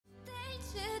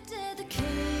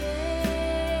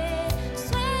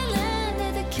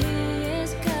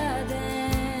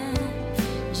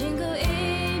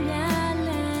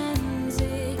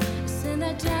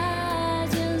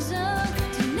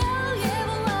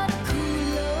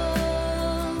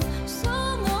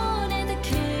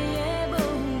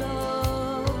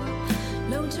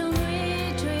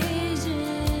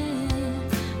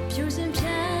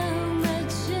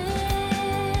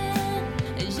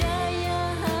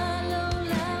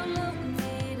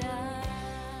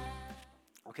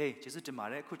Okay, Jesus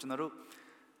demare ku chnaru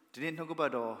dinin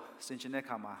thokba do sinchen ne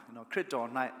kha ma crit door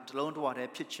night talon twa the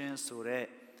phit chin so de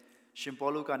shin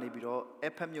Paulu ka ne bi do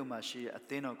effort မြို့မှာရှိအ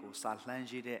သင်းတော်ကိုစာလှမ်း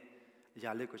ရေးတဲ့အ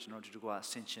ရာလေးကိုကျွန်တော်တို့က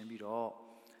ဆင်ခြင်ပြီးတော့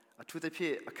အထူးသဖြ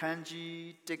င့်အခန်းကြီး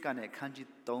1ကနေအခန်းကြီး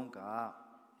3က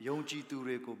ယုံကြည်သူ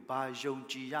တွေကိုဘာယုံ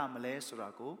ကြည်ရမလဲဆိုတာ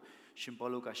ကိုရှင်ပေါ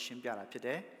လုကရှင်းပြတာဖြစ်တ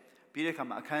ယ်ပြီးတဲ့အခါ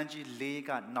မှာအခန်းကြီး4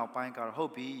ကနောက်ပိုင်းကတော့ဟု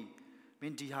တ်ပြီမ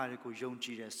င်းဒီဟာတွေကိုယုံကြ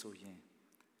ည်တယ်ဆိုရင်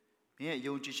မင်းရဲ့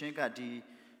ယုံကြည်ခြင်းကဒီ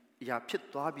အရာဖြစ်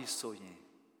သွားပြီဆိုရင်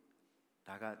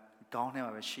ဒါကကောင်းထဲ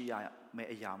မှာပဲရှိရမယ့်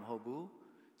အရာမဟုတ်ဘူး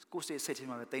ကိုယ်စိတ်ထဲ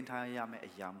မှာပဲတင်ထားရမယ့်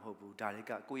အရာမဟုတ်ဘူးဒါတွေ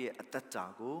ကကိုယ့်ရဲ့အတ္တတာ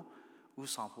ကိုဥ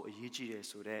ဆောင်ဖို့အရေးကြီးတယ်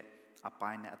ဆိုတဲ့အ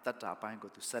ပိုင်းနဲ့အတ္တတာအပိုင်း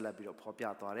ကိုသူဆက်လက်ပြီးတော့ဖော်ပြ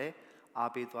သွားတယ်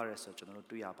အားပေးသွားတယ်ဆိုတော့ကျွန်တော်တို့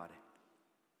တွေ့ရပါတယ်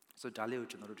ဆိုတော့ဒါလေးကို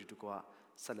ကျွန်တော်တို့ဒီတကွာ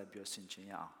ဆက်လက်ပြီးတော့ဆင်ခြင်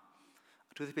ရအောင်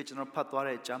အထူးသဖြင့်ကျွန်တော်ဖတ်သွား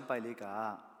တဲ့ကျမ်းပိုက်လေးက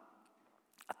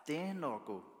အသင်းတော်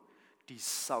ကိုဒီ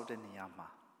စောက်တဲ့နေရာမှာ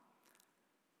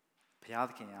ဘုရား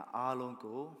သခင်ကအားလုံး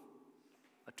ကို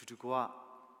အတူတ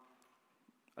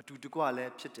ကွလ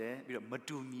ည်းဖြစ်တယ်ပြီးတော့မ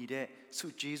တူညီတဲ့ဆု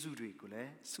ကျေးဇူးတွေကိုလ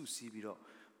ည်းဆုစည်းပြီးတော့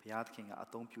ဘုရားသခင်ကအ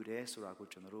သုံးပြုတယ်ဆိုတာကို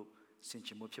ကျွန်တော်တို့ဆင်ခြ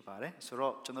င်မှုဖြစ်ပါတယ်ဆို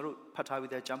တော့ကျွန်တော်တို့ဖတ်ထား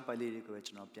ပြီးတဲ့ကျမ်းပိုက်လေးတွေကိုပဲ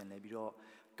ကျွန်တော်ပြန်လည်ပြီးတော့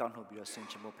ကောက်နှုတ်ပြီးတော့ဆင်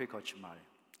ခြင်ဖို့ဖိတ်ခေါ်ချင်ပါတယ်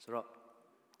ဆိုတော့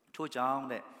ထို့ကြောင့်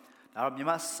တဲ့ဒါတော့မြ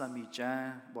မစံမီကျမ်း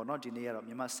ပေါ့နော်ဒီနေ့ကတော့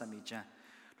မြမစံမီကျမ်း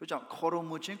ထို့ကြောင့်ခေါ်တော်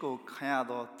မူခြင်းကိုခံရ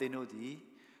သောသင်တို့သည်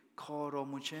ခေါ်တော်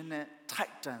မူခြင်းနဲ့ထို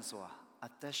က်တန်စွာအ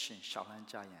သက်ရှင်ရှောက်လှမ်း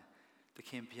ကြရန်သခ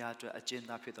င်ဘုရားအတွက်အကျဉ်း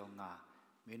သားဖြစ်သောငါ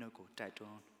မင်းတို့ကိုတိုက်တွ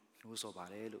န်းနှိုးဆော်ပါ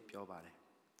တယ်လို့ပြောပါတယ်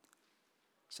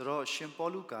ဆိုတော့ရှင်ပေါ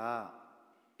လုက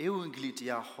ဧဝံဂေလိတ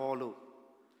ရားဟောလို့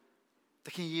သ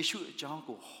ခင်ယေရှုအကြောင်း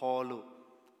ကိုဟောလို့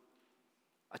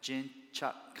အကျဉ်းချ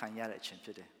ခံရတဲ့အချိန်ဖြ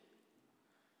စ်တယ်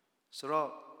ဆိုတော့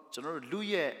ကျွန်တော်တို့လူ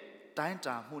ရဲ့တိုင်း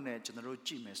တာမှုနဲ့ကျွန်တော်တို့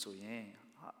ကြည့်မယ်ဆိုရင်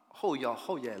ဟုတ်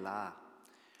ရဲ့လား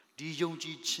ဒီယုံကြ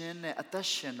ည်ခြင်းနဲ့အသက်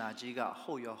ရှင်တာကြီးက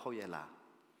ဟုတ်ရဲ့လား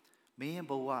မင်း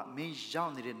ဘဝမင်းရော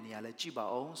က်နေတဲ့နေရာလဲကြည့်ပါ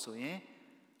အောင်ဆိုရင်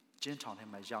ကျင်းထောင်ထဲ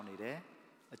မှာရောက်နေတယ်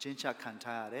အကျဉ်းချခံ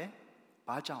ထားရတယ်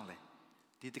ဘာကြောင့်လဲ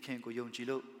ဒီသခင်ကိုယုံကြည်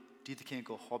လို့ဒီသခင်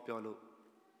ကိုဟောပြောလို့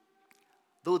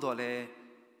သို့တော်လဲ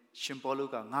ရှင်ပေါလု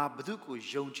ကငါဘု து ကို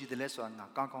ယုံကြည်တယ်လဲဆိုတာငါ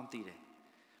ကောင်းကောင်းသိတယ်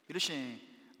ပြီးလို့ရှိရင်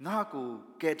ငါကို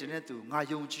ကယ်တင်တဲ့သူငါ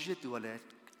ယုံကြည်တဲ့သူကလည်း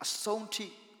အဆုံးထိ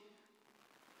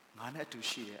ငါနဲ့အတူ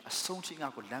ရှိတယ်အဆုံးထိငါ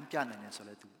ကိုလမ်းပြနိုင်တယ်ဆို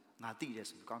လဲသူငါသိတယ်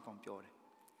ဆိုကောင်းကောင်းပြောတယ်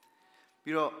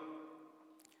ပြီးတော့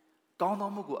ကောင်းသော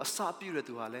မှုကိုအစပြုတဲ့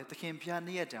သူဟာလည်းသခင်ဘုရား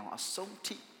နေ့ရက်တန်အောင်အဆုံး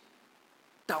ထိ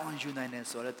တောင်းယူနိုင်တယ်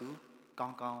ဆိုတော့သူကော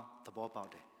င်းကောင်းသဘောပေါက်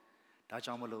တယ်ဒါ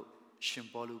ကြောင့်မလို့ရှင်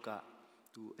ပေါလုက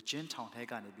သူအကျဉ်းထောင်ထဲ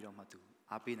ကနေပြီးတော့မှသူ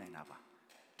အားပေးနိုင်တာပါ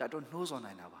ဒါတော့နှိုးဆော်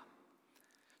နိုင်တာပါ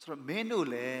ဆိုတော့မင်းတို့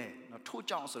လည်းထို့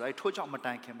ကြောင့်ဆိုတော့ထို့ကြောင့်မ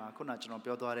တိုင်ခင်မှာခုနကျွန်တော်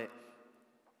ပြောသွားတဲ့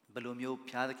ဘယ်လိုမျိုးဘု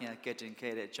ရားသခင်ကကယ်တင်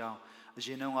ခဲ့တဲ့အကြောင်းအရ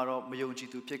င်တော့ကတော့မယုံကြည်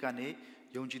သူဖြစ်ကနေ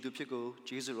ယုံကြည်သူဖြစ်ကို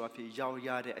ဂျေဇုတော်ဖြစ်ရောက်ရ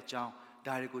တဲ့အကြောင်း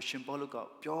ဒါတွေကိုရှင်ပေါလုက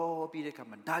ပြောပြီးတဲ့အခါ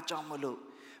မှာဒါကြောင့်မလို့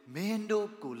မင်းတို့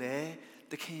ကိုလည်း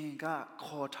သခင်က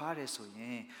ခေါ်ထားတယ်ဆိုရ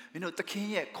င်မင်းတို့သခင်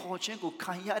ရဲ့ခေါ်ခြင်းကို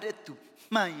ခံရတဲ့သူ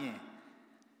မှန်ရင်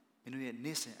မင်းတို့ရဲ့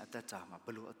နေ့စဉ်အသက်တာမှာဘ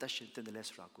ယ်လိုအသက်ရှင်သင့်တယ်လဲ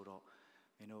ဆိုတာကိုတော့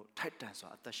မင်းတို့ထိုက်တန်စွာ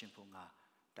အသက်ရှင်ဖို့ငါ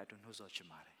တိုက်တွန်းနှိုးဆော်ချင်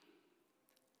ပါတယ်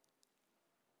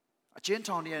အချင်း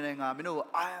ထောင်နေရတဲ့ငါမင်းတို့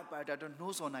အာရပါတိုက်တွန်း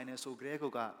နှိုးဆော်နိုင်တယ်ဆိုကြတဲ့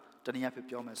ကောကတနည်းအားဖြင့်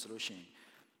ပြောမယ်ဆိုလို့ရှိရင်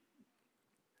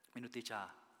မင်းတို့တေချာ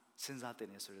စဉ်းစားတင်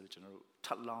နေဆိုတော့ကျွန်တော်တို့ထ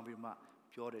ပ်လောင်းပြီးမှ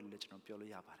ပြောတယ်လို့ကျွန်တော်ပြော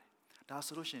လို့ရပါတယ်ဒါ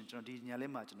ဆိုလို့ရှိရင်ကျွန်တော်ဒီည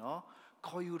လေးမှာကျွန်တော်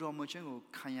ခေါ်ယူတော်မူခြင်းကို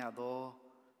ခံရတော့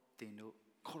တင်တို့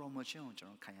ခေါ်တော်မူခြင်းကိုကျွန်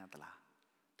တော်ခံရသလား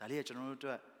ဒါလေးကကျွန်တော်တို့အ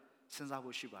တွက်စဉ်းစား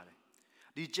ဖို့ရှိပါတယ်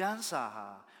ဒီကျမ်းစာဟာ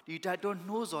ဒီတိုက်တွန်း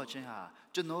နှိုးဆော်ခြင်းဟာ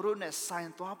ကျွန်တော်တို့နဲ့ဆိုင်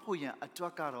သွားဖို့ရန်အတွ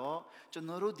က်ကတော့ကျွန်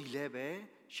တော်တို့ဒီလည်းပဲ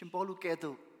ရှင်ပေါလုကဲ့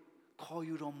သို့ခေါ်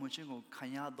ယူတော်မူခြင်းကိုခံ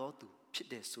ရတော့သူဖြစ်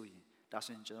တယ်ဆိုရင်ဒါ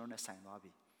ဆိုရင်ကျွန်တော်တို့နဲ့ဆိုင်သွား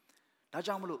ပြီဒါ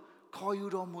ကြောင့်မလို့ခေါ်ယူ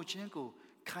တော်မူခြင်းကို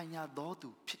ခံရတော်သူ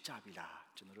ဖြစ်ကြပြီလား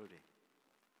ကျွန်တော်တို့တွေ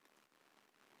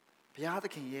ဘုရားသ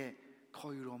ခင်ရဲ့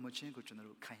ခေါ်ယူတော်မူခြင်းကိုကျွန်တော်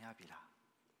တို့ခံရပြီလား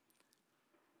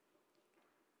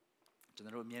ကျွန်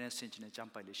တော်တို့အမြဲတမ်းဆင်ခြင်တဲ့ကျ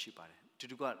မ်းပိုက်လေးရှိပါတယ်တူ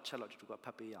တူကချက်လောက်တူတူကဖ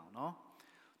တ်ပေးရအောင်နော်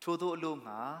ထို့သောအလို့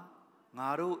ငါ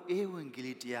တို့ဧဝံဂေ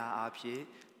လိတရားအဖြစ်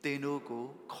သင်တို့ကို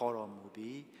ခေါ်တော်မူ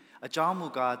ပြီးအကြောင်းမူ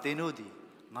ကားသင်တို့သည်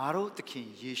ငါတို့သခင်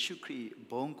ယေရှုခရစ်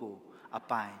ဘုန်းကို အ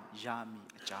ပိုင်ရမည်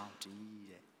အကြောင်းတည်း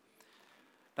တဲ့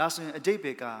ဒါဆိုရင်အတိတ်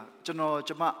ဘေကကျွန်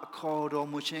မအခေါ်တော်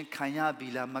မူခြင်းခံရပြီ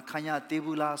လားမခံရသေး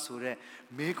ဘူးလားဆိုတဲ့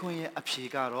မေးခွန်းရဲ့အဖြေ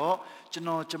ကတော့ကျ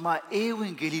မဧဝံ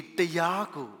ဂေလိတရား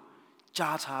ကို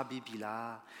ကြားထားပြီးပြီ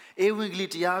လားဧဝံဂေလိ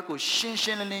တရားကိုရှင်းရှ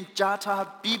င်းလင်းလင်းကြားထား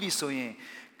ပြီးပြီဆိုရင်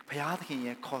ဘုရားသခင်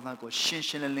ရဲ့ခေါ်သံကိုရှင်း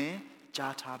ရှင်းလင်းလင်း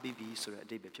ကြားထားပြီးပြီဆိုတဲ့အ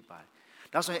တိတ်ပဲဖြစ်ပါတယ်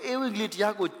ဒါဆိုရင်ဧဝံဂေလိတ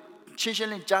ရားကိုရှင်းရှ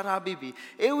င်းလင်းကြားထားပြီးပြီ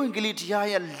ဧဝံဂေလိတရား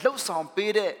ရဲ့လှုပ်ဆောင်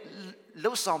ပေးခြ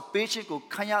င်းကို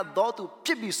ခံရတော်သူဖြ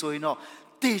စ်ပြီဆိုရင်တော့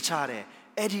တေချာတယ်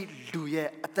အဲ့ဒီလူရဲ့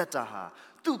အသက်တာဟာ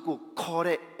သူ့ကိုခေါ်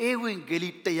တဲ့ဧဝံဂေလိ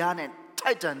တရားနဲ့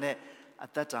ထိုက်တန်တဲ့အ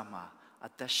သက်တာမှာအ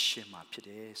သက်ရှင်မှာဖြစ်တ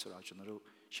ယ်ဆိုတော့ကျွန်တော်တို့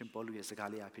ရှင်ပေါလုရဲ့စကား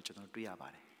လေးအဖြစ်ကျွန်တော်တို့တွေ့ရပါ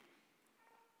တယ်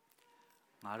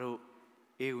ငါတို့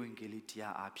ဧဝံဂေလိတ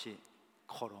ရားအဖြစ်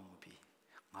ခေါ်တော်မူပြီ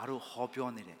ငါတို့ဟောပြော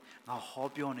နေတဲ့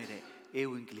ဧ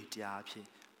ဝံဂေလိတရားအဖြစ်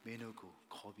မင်းတို့ကို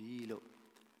ခေါ်ပြီလို့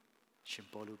ရှင်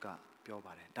ပေါလုကပြော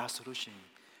ပါတယ်ဒါဆိုလို့ရှိ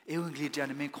ရင်ဧဝံဂေလိတရား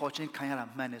နဲ့မင်းခေါ်ခြင်းခံရတာ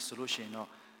မှန်တယ်ဆိုလို့ရှိရင်တော့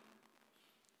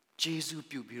ဂျေဇု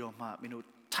ပြုပြီးတော့မှမင်းတို့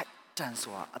ထိုက်တန်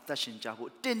စွာအသက်ရှင်ကြဖို့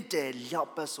တင့်တယ်လျော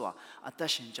က်ပတ်စွာအသ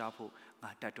က်ရှင်ကြဖို့ငါ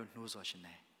တိုက်တွန်းနှိုးဆော်ရှင်တ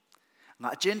ယ်ငါ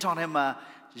အကျဉ်းထောင်ထဲမှာ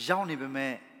ရောက်နေပေ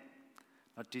မဲ့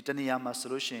ဒီတနေရာမှာဆို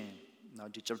လို့ရှိရင်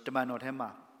ဒီတမန်တော်ထဲမှာ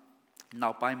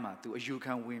နောက်ပိုင်းမှာသူအယူ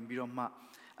ခံဝင်ပြီးတော့မှ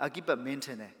အဂိပတ်မင်းထ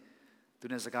င်တယ်သူ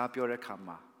နဲ့စကားပြောတဲ့အခါ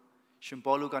မှာရှင်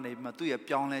ပေါလုကနေပြီးမှသူ့ရဲ့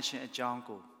ပြောင်းလဲခြင်းအကြောင်း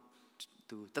ကို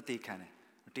သူတသက်ခံတယ်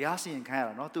တရားစီရင်ခံရ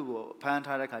တာเนาะသူ့ကိုဖမ်း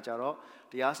ထားတဲ့ခါကျတော့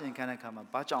တရားစီရင်ခံတဲ့ခါမှာ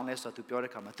ဘာကြောင့်လဲဆိုတော့သူပြော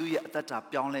တဲ့ခါမှာသူ့ရဲ့အသက်တာ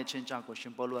ပြောင်းလဲခြင်းကြောင့်ကိုရှ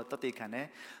င်ပေါလုကတသက်ခံတယ်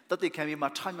တသက်ခံပြီးမှ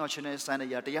ထမြောက်ခြင်းနဲ့ဆိုင်တဲ့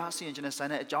တရားစီရင်ခြင်းနဲ့ဆိုင်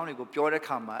တဲ့အကြောင်းတွေကိုပြောတဲ့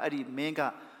ခါမှာအဲ့ဒီမင်းက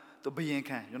သူဘယင်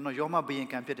ခံရောမဘယင်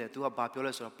ခံဖြစ်တယ်သူကဘာပြော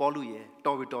လဲဆိုတော့ပေါလုရဲ့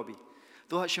တော်ပြီ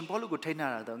သူကရှင်ပေါလုကိုထိန်း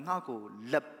ထားတာတော့ငါ့ကို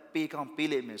လက်ပေးကောင်းပေး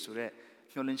လိမ့်မယ်ဆိုတော့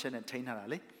မျှော်လင့်ချက်နဲ့ထိန်းထားတာ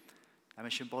လေဒါပေ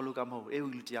မဲ့ရှင်ပေါလုကမဟုတ်ဧဝံ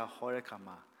ဂေလိတရားဟောတဲ့ခါ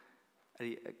မှာအဲ့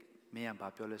ဒီမင်းကဘာ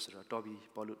ပြောလဲဆိုတော့တော်ပြီ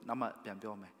ပေါလုနောက်မှပြန်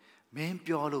ပြောမယ်မင်း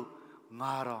ပြောလို့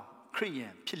ငါတော့ခရိယ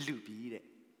န်ဖြစ်လူပြီတဲ့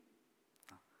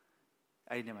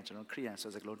အဲ့ဒီနေ့မှာကျွန်တော်ခရိယန်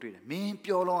ဆိုစကားလုံးတွေ့တယ်မင်း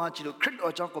ပြောလောင်းကြည့်လို့ခရစ်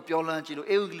တော်ကြောင့်ကိုပြောလောင်းကြည့်လို့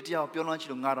ဧဝံဂေလိတရားကိုပြောလောင်းကြ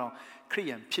ည့်လို့ငါတော့ခရိ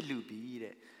ယန်ဖြစ်လူပြီ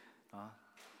တဲ့နော်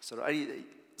ဆိုတော့အဲ့ဒီ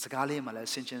စကားလေးမှာလ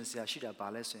ည်းဆင်ခြင်စရာရှိတာပါ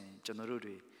လဲဆိုရင်ကျွန်တော်တို့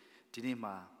တွေဒီနေ့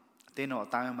မှာအသင်းတော်အ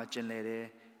တိုင်းမှာကျင်လည်တယ်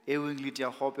ဧဝံဂေလိတ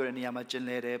ရားဟောပြောတဲ့နေရာမှာကျင်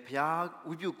လည်တယ်ဘုရား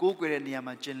ဝိပုကိုးကွယ်တဲ့နေရာ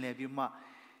မှာကျင်လည်ပြီးမှ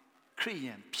ခရိယ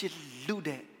န်ဖြစ်လူ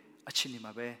တဲ့အချိန်ဒီ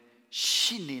မှာပဲ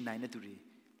ရှိနေနိုင်တဲ့သူတွေ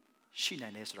ရှိနို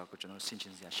င်တယ်ဆိုတော့ကိုကျွန်တော်ဆင်ခြ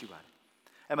င်စရာရှိပါတယ်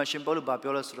အဲ့မှာရှင်ပေါလုဘာ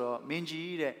ပြောလဲဆိုတော့မင်း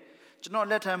ကြီးတဲ့ကျွန်တော်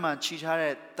လက်ထက်မှာခြိထား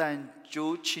တဲ့တန်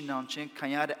ကြိုးချီနှောင်ခြင်းခံ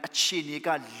ရတဲ့အခြေအနေက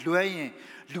လွဲရင်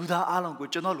လူသားအလုံးကို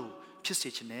ကျွန်တော်လိုဖြစ်စေ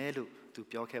ချင်တယ်လို့သူ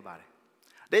ပြောခဲ့ပါတယ်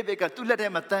ဒါပေမဲ့သူ့လက်ထဲ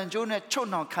မှာတန်ကြိုးနဲ့ချုပ်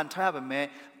နှောင်ခံထားရပါမယ်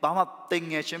ဘာမှတိမ်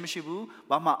ငယ်ခြင်းမရှိဘူး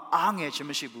ဘာမှအားငယ်ခြင်း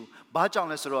မရှိဘူးဘာကြောင့်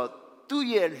လဲဆိုတော့သူ့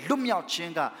ရဲ့လွတ်မြောက်ခြ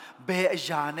င်းကဘယ်အ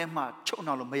ရာနဲ့မှချုပ်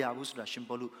နှောင်လို့မရဘူးဆိုတာရှင်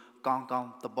ပေါလုကောင်း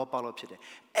သဘောပေါက်လို့ဖြစ်တယ်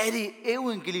အဲ့ဒီဧ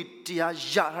ဝံဂေလိတရား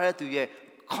ရထားတဲ့သူရဲ့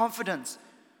confidence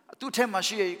သူ့ထဲမှာ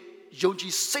ရှိတဲ့ယုံကြ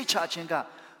ည်စိတ်ချခြင်းက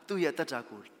သူ့ရဲ့တတ်တာ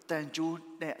ကိုတန်ကြိုး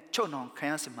နဲ့ချုပ်နှောင်ခံ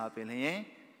ရစမှာပင်လျင်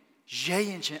ရဲ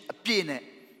ရင်ခြင်းအပြည့်နဲ့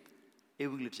ဧ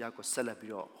ဝံဂေလိတရားကိုဆက်လက်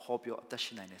ပြီးတော့ဟောပြောအသက်ရှ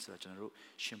င်နိုင်တယ်ဆိုတော့ကျွန်တော်တို့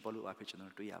ရှင်ပေါလုအဖြစ်ကျွန်တော်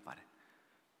တို့တွေ့ရပါတယ်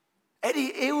အဲ့ဒီ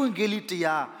ဧဝံဂေလိတ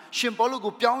ရားရှင်ပေါလု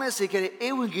ကိုပြောင်းလဲစေခဲ့တဲ့ဧ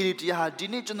ဝံဂေလိတရားဟာဒီ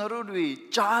နေ့ကျွန်တော်တို့တွေ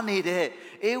ကြားနေတဲ့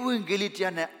ဧဝံဂေလိတ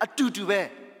ရားနဲ့အတူတူပဲ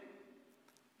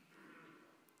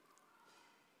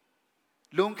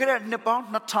လွန်ခဲ့တဲ့နှစ်ပေါင်း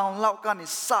2000လောက်ကနေ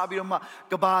စပြီးတော့မှ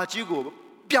ကဘာကြီးကို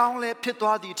ပြောင်းလဲဖြစ်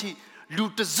သွားသည့်အထိလူ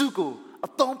တစုကိုအ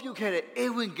သုံးပြုခဲ့တဲ့ဧ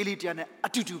ဝံဂေလိတရားနဲ့အ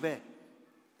တူတူပဲ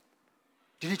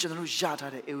ဒီနေ့ကျွန်တော်တို့ရ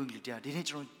ထားတဲ့ဧဝံဂေလိတရားဒီနေ့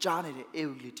ကျွန်တော်ကြားနေတဲ့ဧ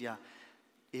ဝံဂေလိတ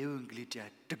ရား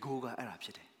တကိုးကအဲ့ဒါဖြ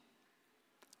စ်တယ်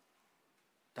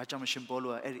ဒါကြောင့်ရှင်ပေါလု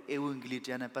ကအဲ့ဒီဧဝံဂေလိတ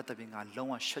ရားနဲ့ပတ်သက်ပြီးငါလုံး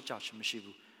ဝရှက်ကြောက်ခြင်းမရှိ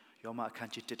ဘူးယောမအခ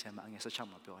န်းကြီး1ထဲမှာအငယ်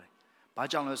16မှာပြောတယ်ဘာ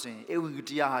ကြောင့်လဲဆိုရင်ဧဝံဂေလိ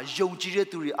တရားဟာယုံကြည်တဲ့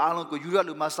သူတွေအားလုံးကိုယူရ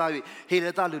လူမစား၍ဟေရ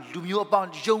သလူမျိုးအပေါင်း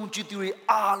ယုံကြည်သူတွေ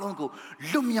အားလုံးကို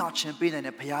လွတ်မြောက်ခြင်းပေးနိုင်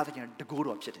တဲ့ဘုရားသခင်တကိုး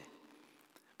တော်ဖြစ်တယ်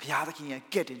ဘုရားသခင်ရဲ့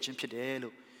ကဲ့တင်ခြင်းဖြစ်တယ်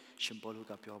လို့ရှင်ပေါလု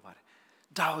ကပြောပါတယ်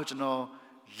ဒါကိုကျွန်တော်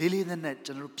လေးနဲ့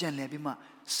ကျွန်တော်တို့ပြန်လည်ပြီးမှ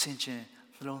ဆင်ခြင်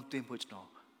နှလုံးသွင်းဖို့ကျွန်တော်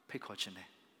ဖိတ်ခေါ်ခြင်းတယ်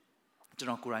ကျွန်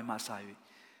တော်ကိုယ်တိုင်မှစာ၍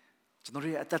ကျွန်တော်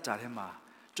ရဲ့အသက်တာထဲမှာ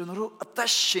ကျွန်တော်တို့အသက်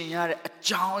ရှင်ရတဲ့အ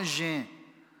ကြောင်းရင်း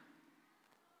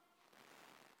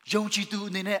ယုံကြည်သူ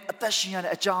အနေနဲ့အသက်ရှင်ရ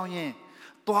တဲ့အကြောင်းရင်း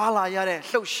သွာလာရတဲ့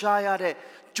လှုပ်ရှားရတဲ့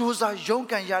ကြိုးစားရုန်း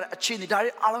ကန်ရတဲ့အခြေအနေဒါ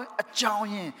တွေအားလုံးအကြောင်း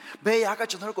ရင်းဘယ်ရာက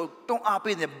ကျွန်တော်တို့ကိုတွန်းအား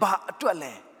ပေးနေဘာအတွက်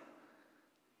လဲ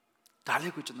ဒါ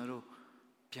လေးကိုကျွန်တော်တို့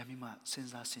ပြန်ပြီးမှစဉ်း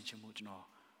စားဆင်ခြင်မှုကျွန်တော်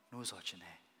နှိုးဆော်ခြင်းတ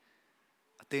ယ်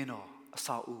အသင်းတော်အ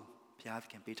ဆောက်အဦဘုရားသ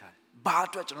ခင်ပေးထားတယ်ဘာအ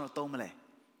တွက်ကျွန်တော်တို့သုံးမလဲ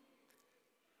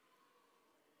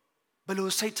ဘယ်လို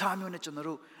စိတ်ထားမျိုးနဲ့ကျွန်တော်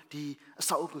တို့ဒီအ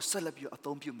ဆောက်အဦကိုဆက်လက်ပြီးအ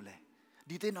သုံးပြုမလဲ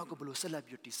ဒီသင်းတော်ကိုဘယ်လိုဆက်လက်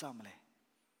ပြီးတည်ဆောက်မလဲ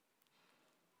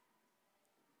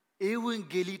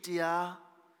Evangelitia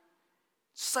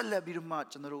Salabirma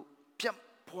General Piam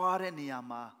Poire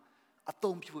Niama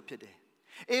Atom people pede.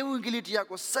 Evangelitia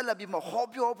go Salabima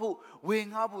Hobby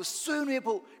Wing Abu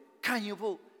Sunripo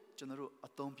Kanyupo General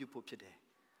Atom people pede.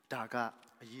 Daga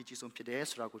a Yiji on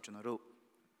Pedes Rago General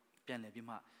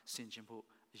Pianebima Sinjimpo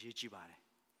Yijibare.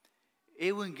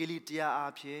 Evangelitia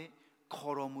Apie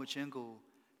Koromuchengo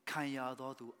Kanya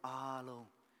do Alo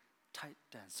Tight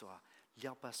Danswa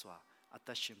Yapaswa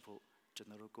Atashimpo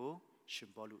General Go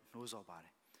Shimbolu knows about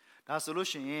it. That's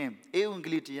solution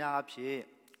Evangelitia Apie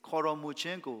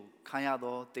Koromuchengo Kanya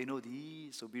do they know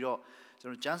the so biro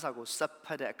Jansago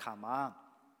Sapade Kama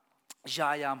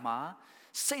Jayama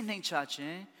Saint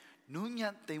Chachin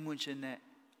Nunya Demunchene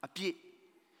Apie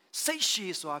Say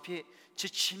she so apie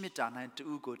Chichimita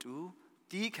to go to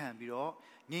D can be all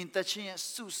Nintachin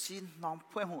Susi non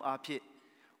poemu apie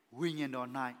Winging or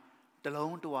night the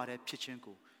lone to water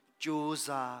pitchenko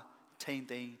Josa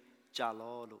Tainting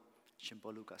Jalolo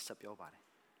Shimboluka Sapiobare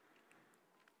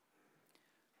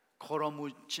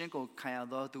Koromuchenko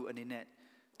Kayado to an inet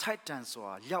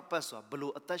Titanswa Yapaswa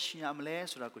below Atashiamle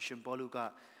Surako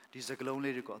Shimboluka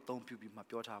Disaglone got don't be my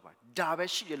piota.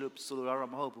 Dabeshi loop solar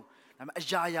hobu. I'm a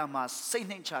Jayama, Saint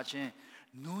Chachin,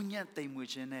 Nunya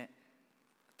Temuchene,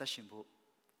 Tashimbo.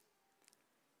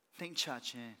 Think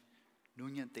Chachin,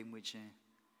 Nunya Temuchin,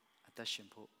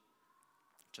 Tashimbo,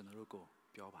 Generogo,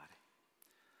 Piobare.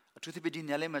 A truth be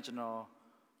dinelle imagino,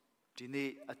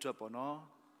 Dine a trapono,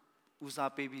 Usa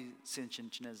baby Sinchin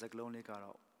Zaglone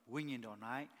Garo, winging all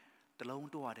night, the lone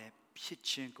to water,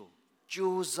 Pitchenko.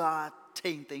 Josa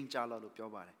Tainting Jalo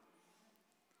Piobare.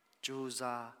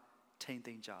 Josa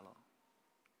Tainting Jalo.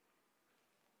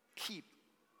 Keep,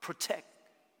 protect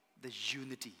the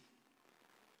unity.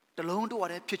 The lone to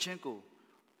what a Pichenko.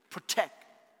 Protect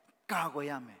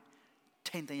Gargoyame.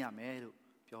 Tainting Yame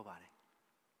Piobare.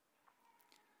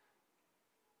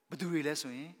 But do we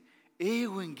listen?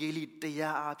 Evangeli Dea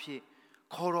Apie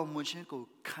Koromuchenko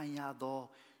Kanyado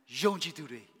Yonji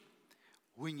Dure.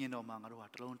 Winging no mangaru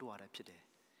at alone to what I pity.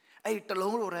 A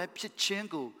talone or a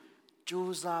pitchengo,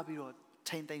 Josabio,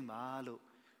 Tainting Malo,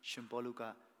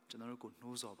 Shimboluka, General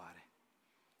knows about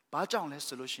it. Bajang less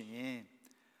solution in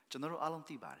General Alon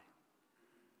Tibare.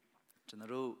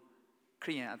 General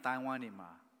Korean at Taiwan in Ma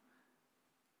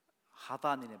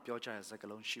Hatan in a Piocha as a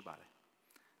lone shibare.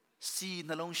 See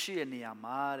the lone she near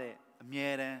Mare,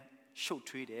 Miere, show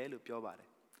treat a Lupiobare.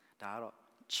 Daro,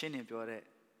 chin in Piore,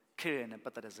 Korean and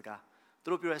Patazaka.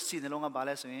 Drop your seed along a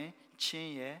balance in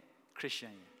Chin ye Christian.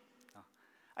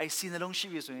 I see the long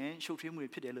sheep is in, show him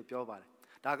with pity look your body.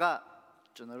 Daga,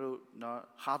 General no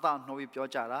Hata no with your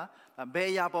jara, and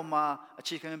Bay Yapoma, a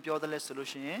chicken pure the less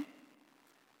solution.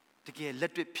 To get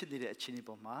electric pity at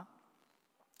Chinipoma,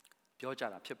 pure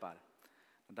jara, pipal.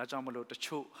 And that's almost the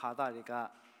chu Hata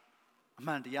Riga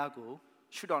Amandiago,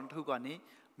 shoot on Tugani,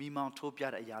 me mount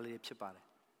Topia at Yali pipal.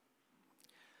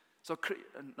 So,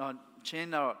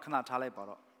 chain or cannot tell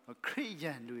about a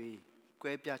Christian Louis,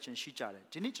 Quapiach and Shichare.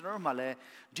 Didn't normally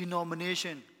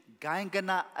denomination,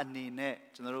 Gangana and Nine,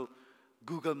 General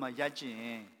Google my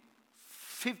yachi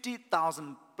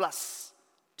 50,000 plus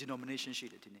denomination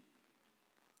sheet.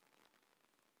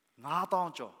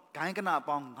 Natonjo, Gangana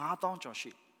upon Natonjo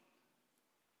sheet.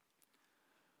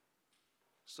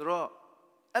 So,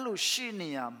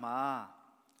 Elushinia ma,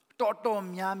 Toto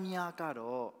Miamia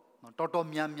Caro. Toto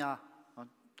Miamia,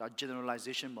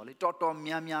 generalization, Molly. Toto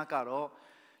Miamia Caro,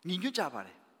 Ninu Jabare.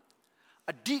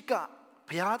 A dika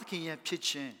Piatkin and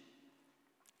pitching.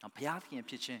 A Piatkin and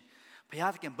pitching.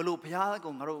 Piatkin below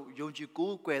Piago, Yonji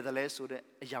go where the less of the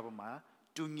Yabama,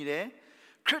 Dunire,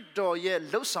 Crypto ye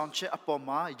low sound check upon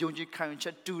ma, Yonji Kayan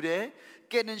chat do there,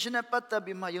 get in Shinapata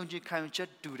be my Yonji Kayan chat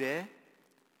do there.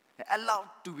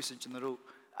 Allowed to be such in the row.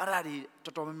 Aradi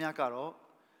Toto Miacaro.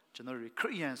 Generally,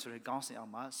 Koreans are gansing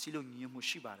ama, Silo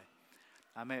Nimushibare.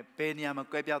 I may pay near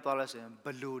 $12 and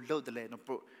below load the land,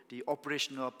 the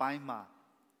operational Paima,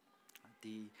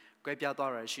 the Quepia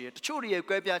dollar she at Churi,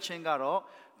 Quepia Chengaro,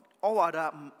 or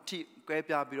other tea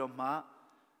Quepia Biroma,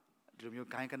 Dumio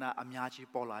Kankana, Amiachi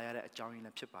Pola at Jawin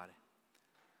and Chipare.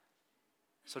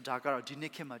 So Dakar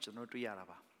didn't come much no to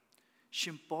Yaraba.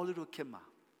 Shimpolo Kema.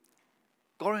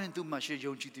 Gorin to Mashi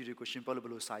Yonji to the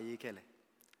Shimpolo Saye Kele.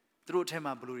 Through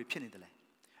Tema Blue Pinidale.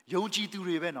 Yonji to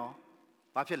Riveno,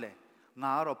 Papile,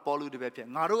 Naro Polu de Bepia,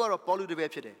 Naro or Polu de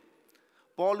Bepide.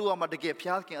 Polu Amadake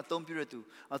Piakin at Tompure,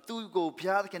 a two go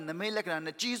Piakin, the Melek and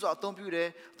the cheese or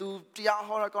Tompure, to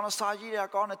Tiahora con a Sagia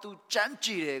con a to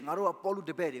Chanchi, Naro Polu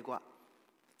de Berry.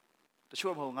 The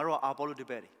short home, Naro Apollo de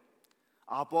Berry.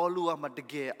 Apollo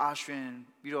Amadake, Ashwin,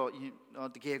 you know,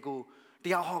 the Gego,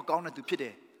 Tiahor gone to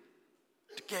Pide.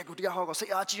 Kẻ của tia họ có say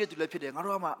á chi tụi lấy phiền để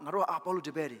ngaro à Paul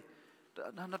de beri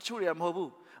nó chui ra màu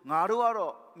bu ngaro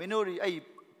đó minori ai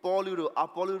Paul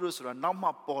rồi sura năm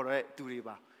mà Paul đấy tụi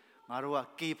ba ngaro à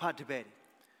kê phát de beri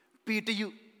Peter you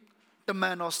the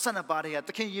man of son of Baria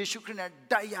the king Yeshua Christ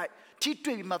đại chỉ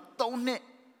truyền mà tao nè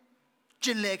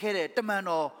chính lệ cái đấy the man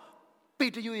of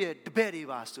Peter you ye de beri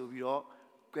ba so vì đó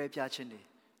quay phía trên này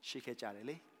xí cái trả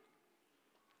lại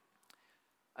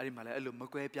anh em lại lúc mà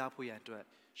quay phía phụ nhân rồi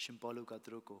ရှင်ပေါလုကသူ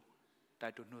တို့ကိုတို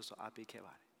က်တွန်းနှိုးဆော်အားပေးခဲ့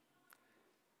ပါတယ်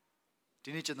ဒီ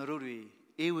နေ့ကျွန်တော်တို့တွေ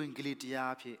ဧဝံဂေလိတ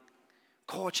ရားအဖြစ်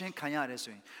ခေါ်ချင်းခံရတယ်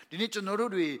ဆိုရင်ဒီနေ့ကျွန်တော်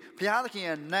တို့တွေဘုရားသခင်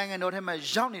ရဲ့နိုင်ငံတော်ထဲမှာ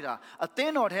ရောက်နေတာအသ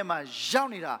င်းတော်ထဲမှာရောက်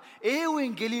နေတာဧဝံ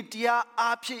ဂေလိတရား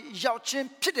အဖြစ်ရောက်ချင်း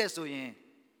ဖြစ်တယ်ဆိုရင်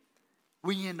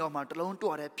ဝိညာဉ်တော်မှာတလုံး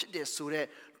တော်တဲ့ဖြစ်တယ်ဆိုတဲ့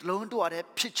တလုံးတော်တဲ့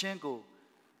ဖြစ်ခြင်းကို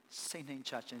စိတ်နှိမ်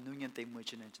ချခြင်းနူးညံ့သိမ်မွေ့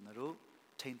ခြင်းနဲ့ကျွန်တော်တို့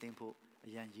ထိမ့်သိမ်းဖို့အ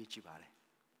ရန်ရည်ကြည်ပါတယ်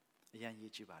အရန်ရ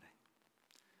ည်ကြည်ပါတယ်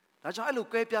ဒါကြောင့်အဲ့လို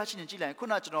ကွဲပြားခြင်းနဲ့ကြည့်လိုက်ခု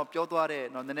နကျွန်တော်ပြောသွားတဲ့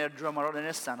နော်နည်းနည်း drama တော့နည်းန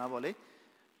ည်းဆန်တာပေါ့လေ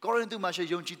ကောရိန္သုမှာရှိ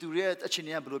ယုံကြည်သူတွေရဲ့အခြေအ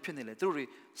နေကဘယ်လိုဖြစ်နေလဲသူတို့တွေ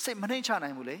စိတ်မနှိမ့်ချနို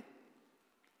င်ဘူးလေ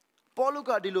ပေါလု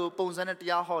ကဒီလိုပုံစံနဲ့တ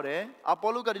ရားဟောတယ်အ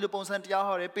ပေါလုကဒီလိုပုံစံတရား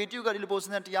ဟောတယ်ပေတရုကဒီလိုပုံစံ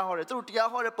နဲ့တရားဟောတယ်သူတို့တရား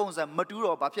ဟောတဲ့ပုံစံမတူ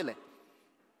တော့ဘာဖြစ်လဲ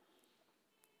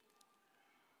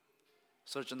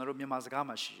ဆိုတော့ကျွန်တော်တို့မြန်မာစကား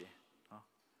မှာရှိတယ်နော်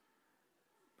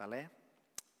ဘာလဲ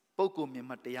ပုဂ္ဂိုလ်မြင်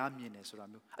မှတရားမြင်တယ်ဆိုတာ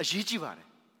မျိုးအရေးကြီးပါတယ်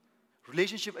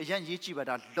relationship အရင်ရေးကြည့်ပါ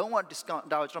ဒါလုံးဝ discount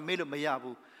ဒါကျွန်တော်မေးလို့မရ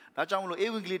ဘူးဒါကြောင့်မလို့ဧ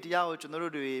ဝံဂေလိတရားကိုကျွန်တော်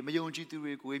တို့တွေမယုံကြည်သူ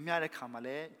တွေကိုဝေမျှတဲ့ခါမှာ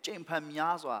လဲကြိမ်ဖန်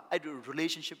များစွာအဲ့ဒီ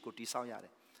relationship ကိုတည်ဆောက်ရတ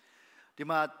ယ်ဒီ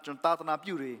မှာကျွန်တော်သာသနာ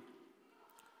ပြုတွေ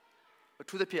အ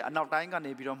ထူးသဖြင့်အနောက်တိုင်းက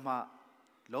နေပြီးတော့မှ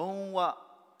လုံးဝ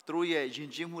သူတို့ရဲ့ယဉ်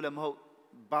ကျေးမှုလည်းမဟုတ်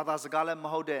ဘာသာစကားလည်းမ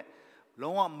ဟုတ်တဲ့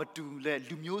လုံးဝမတူတဲ့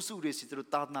လူမျိုးစုတွေစီသူတို့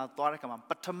သာသနာသွားတဲ့ခါမှာ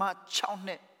ပထမ6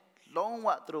နှစ်လုံးဝ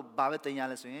သူတို့ဘာပဲတင်ရ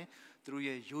လဲဆိုရင်သူတို့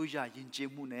ရဲ့ရိုးရာယဉ်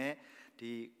ကျေးမှုနဲ့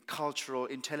ဒီ cultural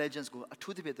intelligence ကိုအ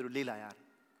ထူးသဖြင့်သူတို့လေ့လာရတယ်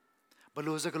ဘယ်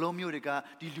လိုစကားလုံးမျိုးတွေက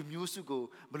ဒီလူမျိုးစုကို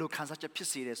ဘယ်လိုခံစားချက်ဖြစ်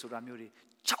စေတယ်ဆိုတာမျိုးတွေ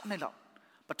6နှစ်လောက်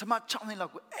ပထမ6နှစ်လော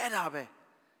က်ကိုအဲ့ဒါပဲ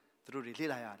သူတို့တွေလေ့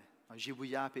လာရတယ်ရေ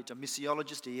ဘူးရအဖြစ်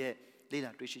missiologist တွေရဲ့လေ့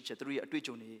လာတွေ့ရှိချက်သူတို့ရဲ့အတွေ့အ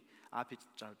ကြုံတွေအားဖြင့်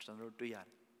ကျွန်တော်တို့တွေ့ရတယ်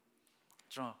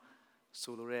ကျွန်တော်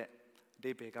ဆိုလိုတဲ့အ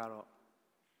ဓိပ္ပာယ်ကတော့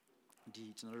ဒီ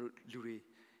ကျွန်တော်တို့လူတွေ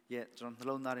ရဲ့ကျွန်တော်နှ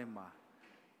လုံးသားထဲမှာ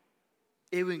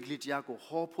ဧဝံဂေလိတရားကို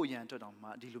ဟောဖို့ရန်အတွက်တောင်မှ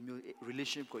ဒီလိုမျိုး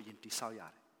relationship ကိုယင်တည်ဆောက်ရ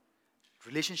တယ်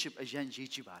relationship အရင်ရေး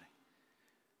ကြည့်ပါတယ်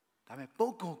ဒါပေမဲ့ပု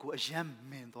ဂ္ဂိုလ်ကိုအရင်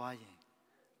မင်သွားရင်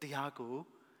တရားကို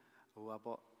ဟိုပါ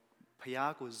ပေါ့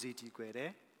ဖျားကိုဇေတီကွယ်တ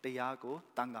ယ်တရားကို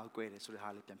တန်ခါကွယ်တယ်ဆိုတဲ့ဟာ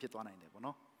လေးပြန်ဖြစ်သွားနိုင်တယ်ပေါ့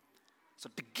နော်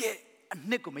ဆိုတကယ်အ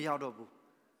နှစ်ကိုမရောက်တော့ဘူး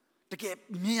တကယ်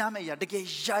မြင်ရမယ့်အရာတကယ်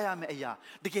ရရမယ့်အရာ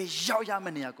တကယ်ရောက်ရမ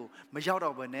ယ့်နေရာကိုမရောက်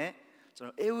တော့ဘဲနဲ့ကျွန်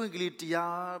တော်ဧဝံဂေလိတ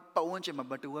ရားပတ်ဝန်းကျင်မှာ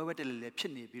ဘတူဝဲဝဲတလေလေဖြ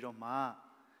စ်နေပြီးတော့မှ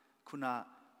ခုန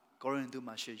ကောရိန္သု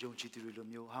မှာရှိယုံကြည်သူတွေလို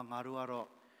မျိုးဟာငါတို့ကတော့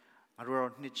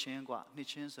နှစ်ချင်းกว่าနှစ်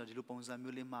ချင်းဆိုဒီလိုပုံစံ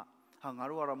မျိုးလေးမှဟာငါ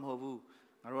တို့ကတော့မဟုတ်ဘူး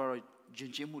ငါတို့ကတော့ယ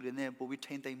ဉ်ကျေးမှုလေးနဲ့ပို့ပြီး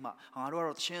ထိမ့်သိမ့်မှငါတို့က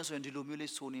တော့ချင်းဆိုရင်ဒီလိုမျိုး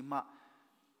လေးဆိုနေမှ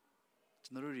ကျွ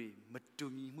န်တော်တို့တွေမတူ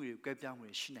ညီမှုတွေကွဲပြားမှု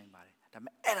တွေရှိနိုင်ပါတယ်ဒါပေ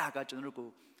မဲ့အဲ့ဒါကကျွန်တော်တို့ကို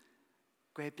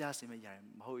ကွဲပြားစေမယ့်အရာ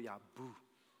မဟုတ်ရဘူး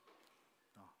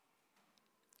နော်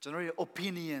ကျွန်တော်ရဲ့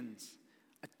opinions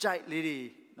အကြိုက်လေးတွေ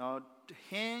နော်ဟ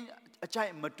င်းအကြို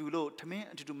က်မတူလို့ထမင်း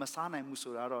အတူတူမစားနိုင်ဘူး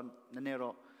ဆိုတာတော့နည်းနည်း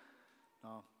တော့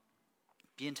နော်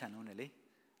ပြင်းထန်လို့နေလေ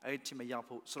အဲ့ဒီမရောက်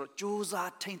ဖို့ဆိုတော့ကြိုး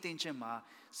စားထိမ့်သိမ့်ခြင်းမှာ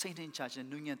စိတ်နှိမ်ချခြင်း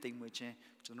နူးညံ့သိမ်မွေ့ခြင်း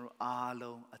ကျွန်တော်အား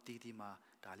လုံးအသီးသီးမှာ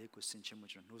ဒါလေးကိုဆင်ခြင်မှု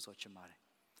ကျွန်တော်နှိုးဆော်ချင်ပါတယ်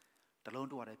တလုံး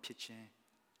တဝါတဲ့ဖြစ်ခြင်း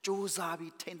ကြိုးစား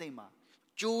ပြီးထိမ့်သိမ့်မှာ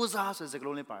ကြိုးစားဆိုတဲ့စကား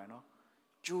လုံးလေးပါတယ်နော်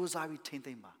ကြိုးစားပြီးထိမ့်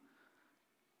သိမ့်မှာ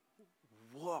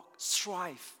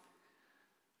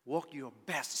work your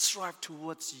best strive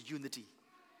towards unity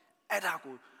အဲ့ဒါ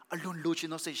ကိုအလွန်လိုချင်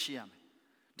သောစိတ်ရှိရမယ်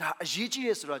ဒါအရေးကြီးရ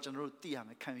ဆိုတော့ကျွန်တော်တို့သိရမ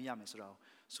ယ်ခံယူရမယ်ဆိုတော့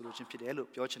ဆိုလိုချင်ဖြစ်တယ်လို့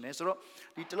ပြောချင်တယ်ဆိုတော့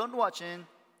ဒီတလုံးတဝချင်း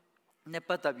နဲ့ပ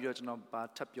တ်သက်ပြီးတော့ကျွန်တော်ဗာ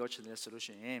ထပ်ပြောချင်တယ်ဆိုလို့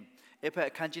ရှိရင်အဖက်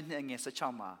အခန်းကြီး2ငယ်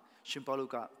16မှာရှင်ပေါလု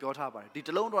ကပြောထားပါတယ်ဒီတ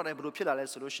လုံးတဝတိုင်းဘယ်လိုဖြစ်လာလဲ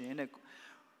ဆိုလို့ရှိရင်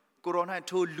ကိုရိုနာ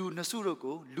ထိုလူနှစ်စုတို့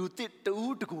ကိုလူတစ်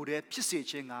တူးတကူတည်းဖြစ်စေ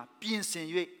ခြင်းကပြင်ဆင်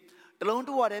၍တလုံးတ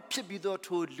ဝတည်းဖြစ်ပြီးတော့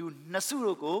ထိုလူနှစ်စု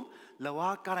တို့ကိုလဝါ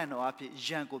ကားနိုင်တော်အဖြစ်ရ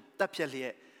န်ကိုတပ်ဖြတ်လျ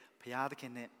က်ဘုရားသခ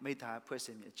င်နဲ့မိသားဖွဲ့စ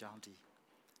ည်းမိအကြောင်းတည်း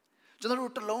ကျွန်တော်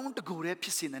တို့တလုံးတကူတည်းဖြ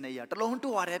စ်စေနိုင်တဲ့အရာတလုံးတ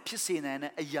ဝတည်းဖြစ်စေနိုင်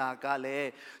တဲ့အရာကလည်း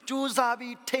ကြိုးစား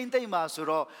ပြီးထိမ့်သိမ့်ပါဆို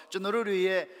တော့ကျွန်တော်တို့တွေ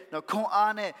ရဲ့ခွန်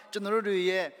အားနဲ့ကျွန်တော်တို့တွေ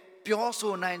ရဲ့ပြော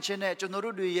ဆိုနိုင်ခြင်းနဲ့ကျွန်တော်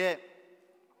တို့တွေရဲ့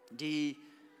ဒီ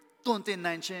တွင်တင်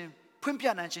နိုင်ခြင်းဖွင့်ပြ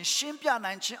နိုင်ခြင်းရှင်းပြ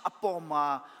နိုင်ခြင်းအပေါ်မှာ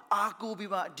အားကိုး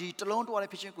ပြီးမှဒီတလုံးတဝါ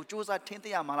လေးဖြစ်ခြင်းကိုစူးစမ်းထိန်းသိ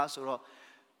မ်းရမှာလားဆိုတော့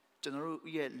ကျွန်တော်တို့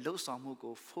ရဲ့လှုပ်ဆောင်မှု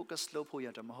ကို focus လုပ်ဖို့ရ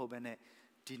တယ်မဟုတ်ဘဲနဲ့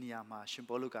ဒီနေရာမှာရှင်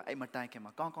ပေါလုကအဲ့မတိုင်ခင်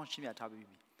မှာကောင်းကောင်းရှင်းပြထားပြီး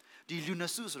ပြီ ဒီလူ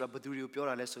နစုဆိုတာဘသူတွေ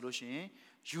ကိုပြောတာလဲဆိုလို့ရှိရင်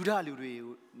ယူဒလူတွေ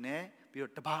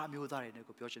နဲ့ပြီးတော့တပါးအမျိုးသားတွေနဲ့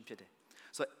ကိုပြောခြင်းဖြစ်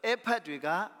တယ်ဆိုတော့အဲ့ဖက်တွေက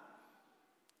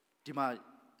ဒီ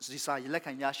မှာဒီစာရ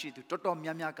လက်ခံရ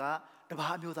ရှိသူတော်တော်များများက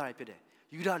တပါးအမျိုးသားတွေဖြစ်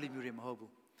တယ်ယူဒလူမျိုးတွေ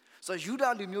မဟုတ်ဘူးဆိုတော့ယူဒ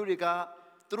လူမျိုးတွေ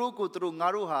ကသူတို့ကိုသူတို့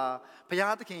ငါတို့ဟာဘု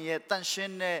ရားသခင်ရဲ့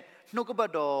တန်ရှင်းတဲ့နှုတ်ကပတ်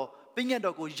တော်ပညတ်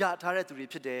တော်ကိုရထားတဲ့သူ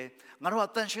တွေဖြစ်တယ်ငါတို့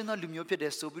ကတန်ရှင်းသောလူမျိုးဖြစ်တ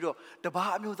ယ်ဆိုပြီးတော့တ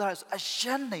ပါးအမျိုးသားတွေဆိုအယ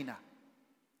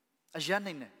မ်းနေတာအယမ်း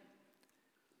နေ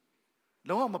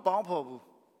တယ်လုံးဝမပေါင်းဖော်ဘူး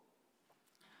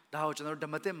ဒါကိုကျွန်တော်တို့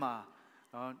ဓမ္မသစ်မှာ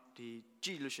နော်ဒီကြ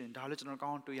ည့်လို့ရှိရင်ဒါလည်းကျွန်တော်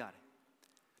ကောင်းတွေ့ရတယ်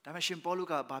ဒါပေမဲ့ရှင်ပေါလု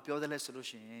ကဘာပြောတယ်လဲ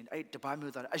ဆိုလို့ရှိရင်အဲ့တပါး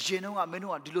မျိုးသားအရင်တော့ကမ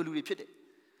င်းတို့ကဒီလိုလူတွေဖြစ်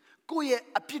တယ်ကိုယ့်ရဲ့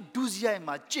အဖြစ်ဒုစ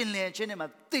ရိုက်မှာကျင်လည်ခြင်းနဲ့မှာ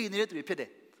တည်နေတဲ့သူတွေဖြစ်တယ်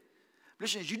လို့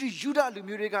ရှိရင်ယူ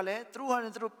ဒလူမျိုးတွေကလည်းသူတို့ဟာ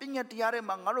သူတို့ပညာတရားတွေ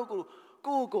မှာငါတို့ကို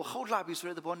ဟောက်လာပြီ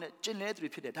ဆိုတဲ့သဘောနဲ့ကျင်လည်သူ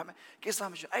တွေဖြစ်တယ်ဒါပေမဲ့ကိစ္စ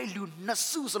မရှိ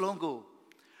အဲ့လူနှစ်စုစလုံး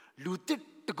ကိုလူတစ်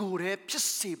တကူတ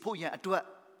ည်းဖြစ်စေဖို့ရန်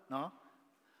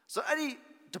အတွက်နော်ဆို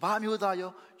အဲ့ဒီတပါးမျိုးသားရော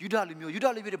ယူဒလူမျိုး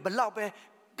တွေဘ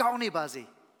လောက်ပဲကော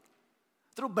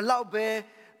င်းနေပါစေသူတို့ဘ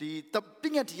လောက်ပဲဒီပ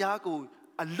ညာတရား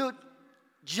ကိုအလွတ်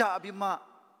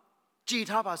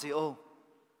ရပြီးမှကြည်ထားပါစေ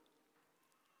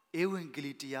အောင်ဧဝံဂေ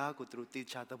လိတရား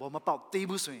ကိုသူတို့သိချသဘောမပေါက်သေး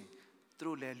ဘူးဆို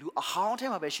ရင်သူတို့လည်းလူအဟောင်းထဲ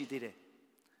မှာပဲရှိသေးတယ်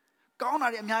ကောင်းတာ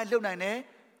တွေအများကြီးလုပ်နိုင်တယ်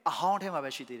အဟောင်းထဲမှာ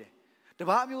ပဲရှိသေးတယ်တ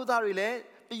ပါးမျိုးသားတွေလည်း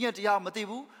ပညာတရားမသိ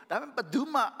ဘူးဒါပေမဲ့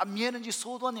ဘယ်သူမှအမြဲတ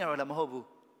မ်းကြီးစိုးသွမ်းနေရလည်းမဟုတ်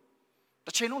ဘူးတ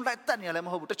စ်ချိန်လုံးလိုက်တက်နေရလည်း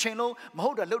မဟုတ်ဘူးတစ်ချိန်လုံး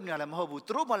မဟုတ်တာလုပ်နေရလည်းမဟုတ်ဘူး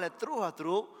သူတို့မှလည်းသူတို့ဟာသူ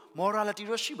တို့ morality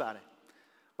တော့ရှိပါတယ်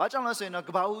ဘာကြောင့်လဲဆို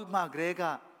ရင်တော့ကဘာဦးမှဂရေက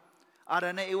အာ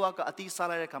ရနဲ့အေဝါကအတိ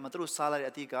စားလိုက်တဲ့အခါမှာသူတို့စားလိုက်တဲ့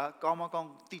အတိကကောင်းမကော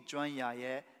င်းတိကျွ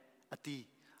မ်းရာရဲ့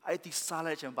အတိအဲ့ဒီ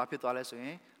စားလိုက်ခြင်းဘာဖြစ်သွားလဲဆို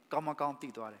ရင်ကောင်းမကောင်းတိ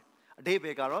သွားတယ်အတိ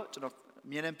ဘယ်ကတော့ကျွန်တော်အ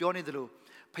မြဲတမ်းပြောနေသ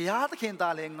လိုဘုရားသခင်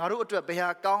သားလည်းငါတို့အတွက်ဘု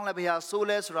ရားကောင်းလဲဘုရားဆိုး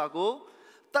လဲဆိုတာကို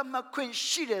တတ်မှတ်ခွင့်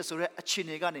ရှိတယ်ဆိုတဲ့အခြေ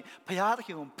အနေကနေဘုရားသ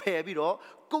ခင်ကို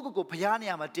ဖယ်ပြီးတော့ကိုဘု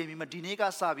ရားနေရာမှာတင်ပြီးမှဒီနေ့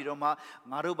ကစပြီးတော့မှ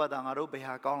ငါတို့ဘာသာငါတို့ဘု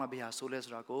ရားကောင်းလဲဘုရားဆိုးလဲ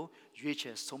ဆိုတာကိုရွေးချ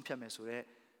ယ်ဆုံးဖြတ်မယ်ဆိုတဲ့အ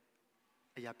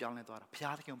ရာပြော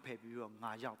င်းလဲသွားတာဘုရားသခင်ကိုဖယ်ပြီးတော့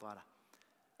ငါ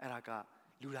ရောက်သွားတာအဲ့ဒါ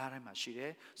ကလူသားတိုင်းမှာရှိ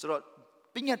တယ်ဆိုတော့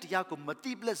ပညာတရားကို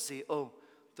မတိပလက်စေအောင်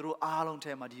သူတို့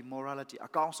အားလုံးထဲမှာဒီ morality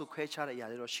အကောင်းဆုံးခွဲခြားတဲ့အရာ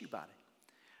တွေတော့ရှိပါ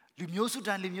တယ်လူမျိုးစု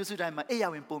တိုင်း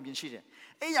မှာအိယာဝင်ပုံပြင်ရှိ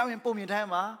တယ်အိယာဝင်ပုံပြင်တို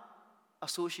င်းမှာ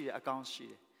အဆိုးရှိတယ်အကောင်း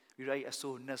ရှိတယ်ပြီးတော့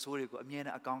အဆိုးနဲ့ဆိုးတွေကိုအမြဲ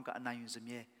တမ်းအကောင်းကအနိုင်ယူ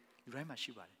စမြဲလူတိုင်း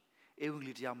မှာရှိပါတယ်ဧဝံဂေ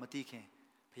လိတရားမသိခင်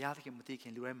ဘုရားသခင်မသိ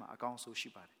ခင်လူတိုင်းမှာအကောင်းဆိုးရှိ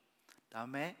ပါ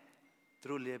တယ်ဒါပေမဲ့သူ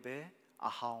တို့လည်းပဲ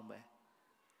အဟော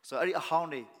င်းပဲဆိုတော့အဲ့ဒီအဟောင်း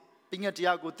တွေပညာ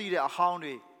တရားကိုသိတဲ့အဟော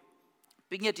င်းတွေ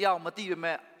ပညာတရားကို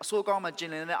မသိပေမဲ့အဆိုးကော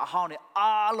င်းမှကျင်လည်တဲ့အဟောင်း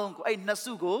တွေအားလုံးကိုအဲ့နှစ်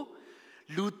စု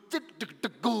ကိုလူတစ်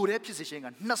တကူတည်းဖြစ်စေခြင်း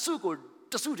ကနှစ်စုကို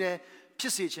တစုတ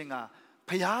ည်းဖြစ်စေခြင်း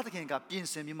ကဘုရားသခင်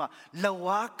ကပြင်ဆင်ပြီးမှ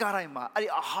လက်ဝါးကားတိုင်းမှာ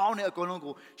အဲ့ဒီအဟောင်းတွေအကုန်လုံး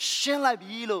ကိုရှင်း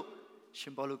လိုက်ပြီလို့ရှ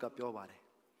င်ပေါလုကပြောပါ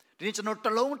တယ်ဒီနေ့ကျွန်တော်တ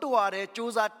လုံးတဝါတ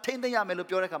ည်းစူးစမ်းထိမ့်သိမ်းရမယ်လို့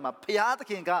ပြောတဲ့အခါမှာဘုရား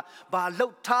သခင်ကဘာလှု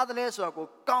ပ်ထားသလဲဆိုတာကို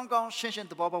ကောင်းကောင်းရှင်းရှင်း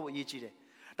သဘောပေါက်ဖို့အရေးကြီးတယ်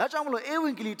ဒါကြောင့်မလို့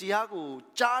ဧဝံဂေလိတရားကို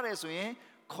ကြားတယ်ဆို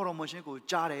ရင်ခေါ်တော်မရှင်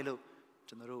ကိုကြားတယ်လို့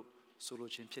ကျွန်တော်တို့ဆို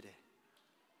လိုခြင်းဖြစ်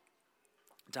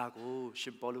တယ်ဒါကိုရှ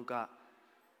င်ပေါလုက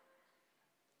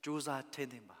စူးစမ်းထိမ့်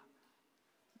သိ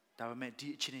မ်းပါဒါပေမဲ့ဒီ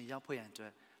အခြေအနေရောက်ဖို့ရန်အတွ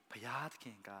က်ဘုရားသ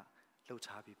ခင်က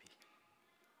လှုပ်ထားပြီး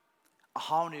ပြီအ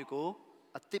ဟောင်းတွေကို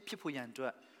အသစ်ဖြစ်ဖို့ရန်အတွ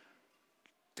က်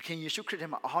သခင်ယေရှုခ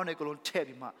ရစ်ထဲမှာအဟောင်းတွေကိုလုံးထ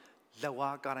ည့်ပြီးမှလက်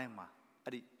ဝါးကားတိုင်း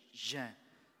မှာအဲ့ဒီယံ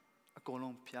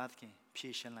အကုန်လုံးဘုရားသခင်ဖြ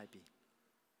ည့်ရှင်းလိုက်ပြီ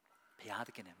ဘုရားသ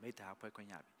ခင်နဲ့မိတ္တာဖွဲ့ခွ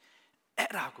င့်ရ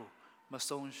ပြီအဲ့ဒါကိုမ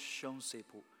ဆုံး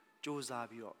ရှုံးစေဖို့ကြိုး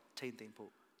စားပြီးတော့ထိမ့်သိ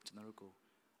မ့်ဖို့ကျွန်တော်တို့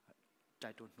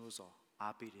ကိုတိုက်တွန်းနှိုးဆော်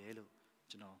အားပေး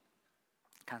တယ်လို့ကျွန်တော်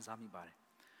ခံစားမိပါတယ်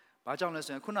။ဘာကြော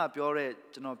င့်လဲဆိုရင်ခုန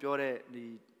ကျွန်တော်ပြောတဲ့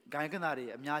ဒီဂိုင်းကနာတွေ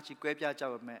အများကြီးကွဲပြားကြ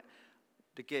ပါ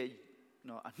မဲ့တ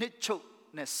ကယ်နော်အနှစ်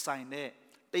ချုပ်နဲ့ဆိုင်တဲ့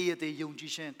တရတဲ့ယုံကြည်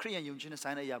ခြင်းခရိယန်ယုံကြည်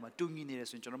နဲ့ဆိုင်တဲ့အရာမှာတူညီနေတယ်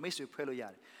ဆိုရင်ကျွန်တော်မိတ်ဆွေဖွဲ့လို့ရတ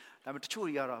ယ်။ဒါပေမဲ့တ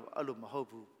ချို့တွေကတော့အဲ့လိုမဟုတ်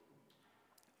ဘူး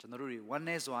။ကျွန်တော်တို့တွေဝမ်း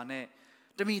နည်းစွာနဲ့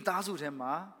တမိသားစုထဲ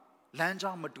မှာလ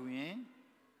မ်းကြောင်းမတူရင်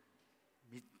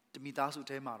တမိသားစု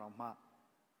ထဲ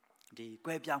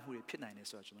မှာတော့မှဒီကွဲပြားမှုတွေဖြစ်နိုင်တယ်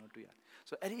ဆိုတော့ကျွန်တော်တို့တွေ့ရတယ်။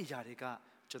ဆိုတော့အဲ့ဒီအရာတွေ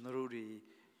ကကျွန်တော်တို့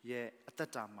တွေရဲ့အသ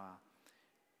က်တာ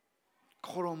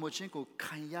မှာခေါ်တော်မူခြင်း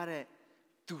ကိုခံရ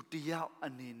တဲ့သူတယောက်အ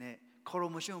နေ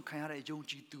နဲ့ခေါ်တော်မူခြင်းကိုခံရတဲ့ယုံ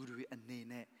ကြည်သူတွေအနေ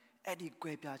နဲ့အဲ့ဒီ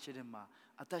ကွဲပြားခြင်းတွေမှာ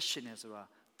အသက်ရှင်နေ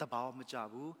ဆိုတာတဘာဝမကြ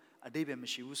ဘူးအတိတ်ပဲ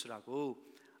မရှိဘူးဆိုတာ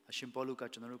ကိုအရှင်ပေါလုက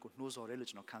ကျွန်တော်တို့ကိုနှိုးဆော်တယ်လို့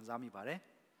ကျွန်တော်ခံစားမိပါ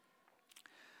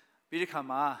တယ်ပြီးတဲ့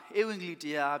အခါမှာဧဝံဂေလိတ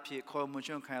ရားအဖြစ်ခေါ်တော်မူခြ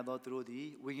င်းခံရသောသူတို့သည်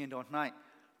ဝိညာဉ်တော်၌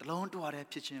တလုံးတဝါတည်း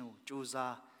ဖြစ်ခြင်းကို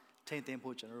ကြိုးစားထိမ့်သိမ်း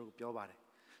ဖို့ကျွန်တော်တို့ကိုပြောပါ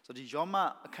တယ်ဆိုတော့ဒီယောမ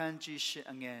အခန်းကြီး8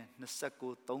အငယ်29-34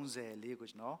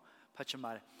ကိုကျွန်တော်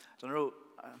ဖတ်ချင်ပါတယ်ကျွန်တော်တို့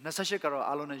28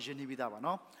ကတော့အားလုံးနဲ့ယဉ်နေပြီး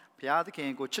သားပါနော်ဘုရားသခ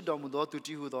င်ကိုချစ်တော်မူသောသူ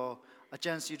တည်းဟူသောအ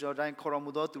ကြံစီတော်တို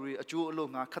င်းခေါ်တော်မူသောသူတွေအကျိုးအလို့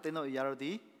ငါခတ်သိမ်းသောအရာတို့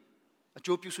သည် အ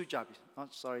ကျိုးပြုစုကြပြီနော်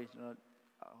sorry ကျွန်တော်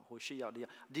ဟိုရှေ့ရောက်အ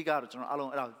ဓိကတော့ကျွန်တော်အား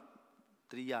လုံးအဲ့ဒါ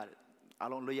သတိရတယ်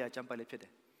အားလုံးလွတ်ရကြံပိုက်လေးဖြစ်တ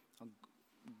ယ်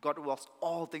God works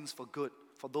all things for good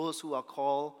for those who are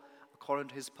called according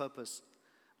to his purpose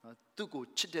သူကို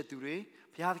ချစ်တဲ့သူတွေ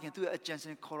ဘုရားသခင်သူ့ရဲ့အကြံစ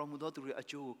င်ခေါ်တော်မူသောသူတွေအ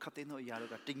ကျိုးကိုခပ်သိမ်းသောအရာတွေ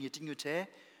ကတင်ငြိတဲ့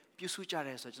ပြုစုကြတ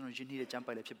ယ်ဆိုတော့ကျွန်တော်ယဉ်နေတဲ့ကြံ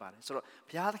ပိုက်လေးဖြစ်ပါတယ်ဆိုတော့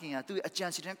ဘုရားသခင်ကသူ့ရဲ့အကြံ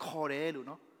စင်တန်းခေါ်တယ်လို့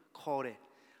နော်ခေါ်တယ်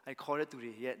အဲခေါ်တဲ့သူ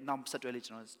တွေရဲ့နောက်ဆက်တွဲလေး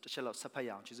ကျွန်တော်တစ်ချက်လောက်ဆက်ဖတ်ရ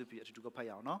အောင်ကျေးဇူးပြုအတူတူကဖတ်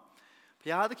ရအောင်နော်ဘု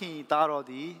ရားသခင်သားတော်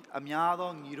သည်အများ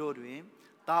သောညီတို့တွင်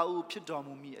တာအုပ်ဖြစ်တော်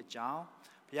မူမည်အကြောင်း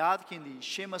ဘုရားသခင်သည်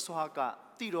ရှေးမစွာက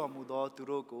တည်တော်မူသောသူ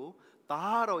တို့ကို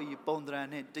သားတော်၏ပုံသဏ္ဍာန်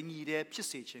နှင့်တညီတည်းဖြစ်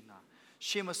စေခြင်းက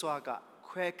ရှေးမစွာက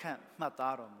ခွဲခန့်မှတ်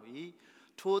သားတော်မူ၏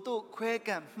ထိုသို့ခွဲခ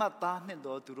န့်မှတ်သားနှင့်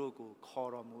သောသူတို့ကိုခေါ်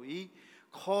တော်မူ၏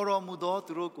ခေါ်တော်မူသော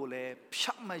သူတို့ကိုလည်းဖြ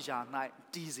တ်မရာ၌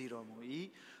တည်စေတော်မူ၏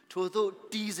ထိုသို့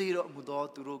တည်စေတော်မူသော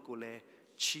သူတို့ကိုလည်း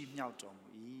ချီးမြှောက်တော်မူ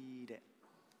၏တဲ့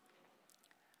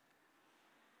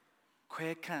ခွဲ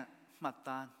ခန့်မှတ်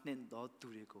သားနှင့်သောသူ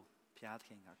တွေကိုဘုရားသခ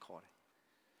င်ကခေါ်တယ်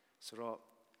ဆိုတော့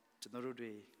ကျွန်တော်တို့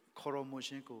တွေခေါ်တော်မူ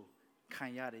ခြင်းကိုခံ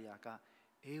ရတဲ့ရာက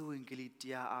ဧဝံဂေလိတ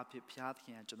ရားအဖြစ်ဘုရားသခ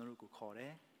င်ကကျွန်တော်တို့ကိုခေါ်တ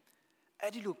ယ်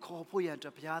အဲ့ဒီလိုခေါ်ဖို့ရ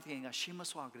တဲ့ဘုရားသခင်ကရှေးမ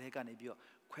စွာကလေးကနေပြီးတော့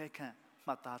ခွဲခန့်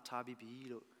မှတ်သားထားပြီးပြီ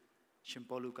လို့ရှင်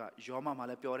ပေါလုကယောမမှာ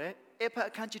လည်းပြောတယ်အဖက်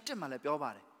အခန်းကြီး1မှာလည်းပြောပါ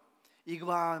တယ်ဤက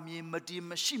ဘာမြေမတည်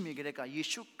မရှိမီကလေးကယေ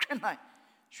ရှုခရစ်၌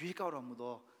ရွေးကောက်တော်မူ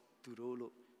သောသူတို့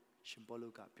လို့ရှင်ပေါလု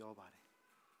ကပြောပါတယ်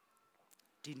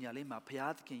ဒီညလေးမှာဘု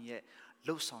ရားသခင်ရဲ့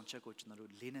လှုပ်ဆောင်ချက်ကိုကျွန်တော်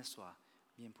တို့လေးနဲ့စွာ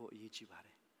မြင်ဖို့အရေးကြီးပါတ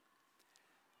ယ်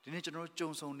ဒီနေ့ကျွန်တော်တို့ကြုံ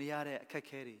ဆုံနေရတဲ့အခက်အ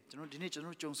ခဲတွေဒီနေ့ကျွန်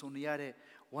တော်တို့ကြုံဆုံနေရတဲ့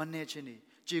ဝမ်းနည်းခြင်းတွေ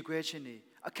ကြေကွဲခြင်းတွေ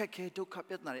အခက်အခဲဒုက္ခ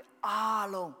ပြဿနာတွေအား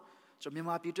လုံးကျွန်တော်မြန်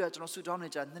မာပြည်အတွက်ကျွန်တော်ဆူတောင်းနေ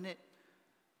ကြနှစ်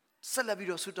ဆက်လက်ပြီး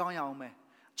တော့ဆူတောင်းရအောင်မယ်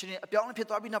အချင်းအပြောင်းအလဲဖြစ်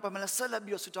သွားပြီးနောက်ပိုင်းမှာလည်းဆက်လက်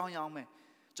ပြီးတော့ဆူတောင်းရအောင်မယ်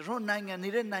ကျွန်တော်နိုင်ငံနေ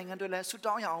တဲ့နိုင်ငံတွေလည်းဆူ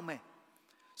တောင်းရအောင်မယ်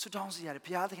ဆူတောင်းစီရတယ်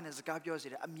ဘုရားသခင်နဲ့စကားပြောစီရ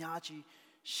တယ်အများကြီး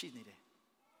ရှိနေတယ်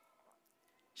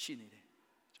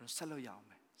ကျွန်တော်ဆက်လို့ရအောင်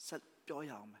မယ်ဆက်ပြော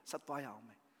ရအောင်မယ်ဆက်သွားရအောင်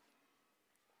မယ်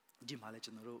ဒီမှာလည်း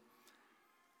ကျွန်တော်တို့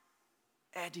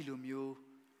အဲ့ဒီလိုမျိုး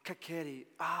ခက်ခဲတွေ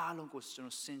အားလုံးကိုကျွန်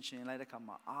တော်ဆင်ခြင်လိုက်တဲ့အခါ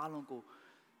မှာအားလုံးကို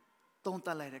သုံးသ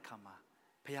ပ်လိုက်တဲ့အခါမှာ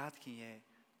ဘုရားသခင်ရဲ့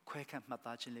ခွဲခန့်မှတ်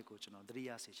သားခြင်းလေးကိုကျွန်တော်သတိ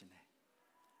ရစေခြင်းတယ်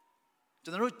ကျွ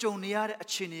န်တော်တို့ကြုံနေရတဲ့အ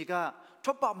ခြေအနေကထွ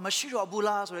က်ပေါက်မရှိတော့ဘူး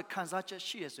လားဆိုတဲ့ခံစားချက်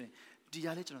ရှိရဆိုရင်ဒီရ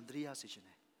လေးကျွန်တော်သတိရစေခြင်းတ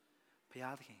ယ်ဘု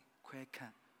ရားသခင်ခွဲခ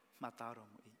န့်မှတ်သားတော်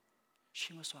မူ၏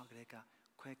ရှေးမစွာကလေးက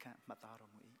ခွဲခန့်မှတ်သား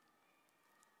တော်မူ၏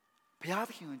ဘုရားသ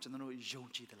ခင်ကိုကျွန်တော်တို့ယုံ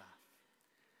ကြည်သလား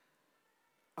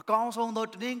အကောင်းဆုံးသော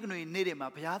တနင်္ဂနွေနေ့တွေမှာ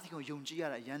ဘုရားသခင်ကိုယုံကြည်ရ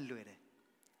တာအရန်လွယ်တယ်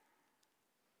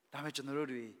ဒါပေမဲ့ကျွန်တော်တို့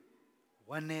တွေ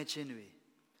ဝမ်းနည်းခြင်းတွေ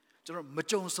ကျွန်တော်မ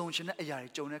ကြုံဆုံခြင်းတဲ့အရာတွေ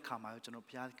ကြုံတဲ့ခါမှာကျွန်တော်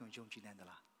ဘုရားသခင်ကိုယုံကြည်နိုင်သ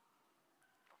လား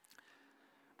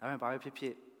ဒါပေမဲ့ဘာပဲဖြစ်ဖြ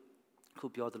စ်ခု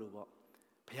ပြောသလိုပေါ့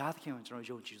ဘုရားသခင်ကိုကျွန်တော်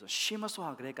ယုံကြည်ဆိုရှေးမစွာ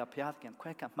ကလေးကဘုရားသခင်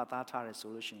ခွဲခန့်မှတ်သားထားတယ်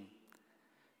ဆိုလို့ရှိရင်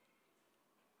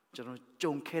ကျွန်တော်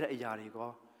ကြုံခဲ့တဲ့အရာတွေကော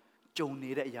ကြုံ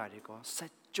နေတဲ့အရာတွေကောဆ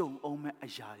က်ကြုံအောင်မဲ့အ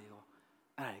ရာတွေကော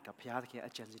အဲ့ဒါကဘုရားသခင်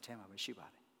အကြံစီထဲမှာပဲရှိပါ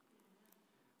တယ်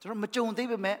ကျွန်တော်မကြုံသေး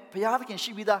ပေမဲ့ဘုရားသခင်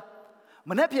ရှိပြီးသား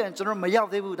မနေ့ပြန်ကျွန်တော်မရောက်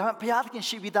သေးဘူးဒါပေမဲ့ဘုရားသခင်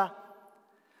ရှိပြီးသား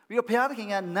ပြီးတော့ဘုရားသခင်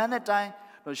ကနာနဲ့တိုင်း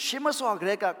ရှေးမစွာက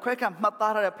လေးကခွဲခန့်မှတ်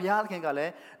သားထားတဲ့ဘုရားသခင်ကလ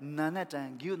ည်းနာနဲ့တို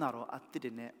င်းဂိယူနာတော်အသစ်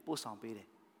တွေနဲ့ပို့ဆောင်ပေးတယ်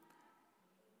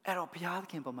အဲ့တော့ဘုရားသ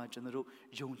ခင်ပေါ်မှာကျွန်တော်တို့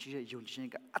ယုံကြည်တဲ့ယုံကြည်ခြင်း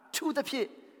ကအထူးသဖြင့်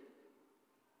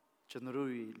ကျွန်တော်တို့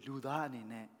လူသားအနေ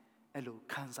နဲ့အဲ့လို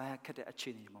ခံစားရခက်တဲ့အခြေ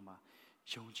အနေမှာ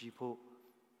ယုံကြည်ဖို့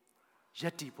ယ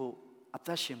က်တည်ဖို့အသ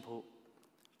က်ရှင်ဖို့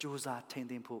ကြိုးစားထိန်း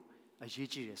သိမ်းဖို့အရေး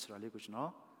ကြီးတယ်ဆိုတာလေးကိုကျွန်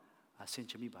တော်ဆင်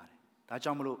ခြင်မိပါတယ်ဒါ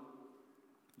ကြောင့်မလို့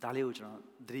ဒါလေးကိုကျွန်တော်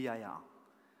သတိရရအောင်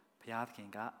ဘုရားသခင်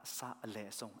ကအစအလယ်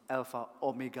အဆုံး Alpha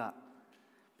Omega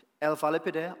Alpha လည်းဖြ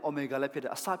စ်တယ် Omega လည်းဖြစ်တ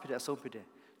ယ်အစဖြစ်တယ်အဆုံးဖြစ်တယ်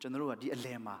ကျွန်တော်တို့ကဒီအလ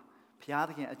ယ်မှာဘုရားသ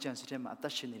ခင်အကြံစီထဲမှာအသ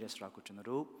က်ရှင်နေတယ်ဆိုတာကိုကျွန်တော်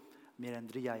တို့အမြဲတမ်း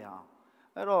သတိရရအောင်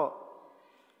အဲ့တော့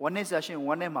one day session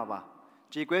one day မှာပါ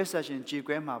ကြေကွဲ session ကြေ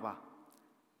ကွဲမှာပါ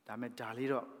ဒါမဲ့ဒါလေး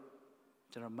တော့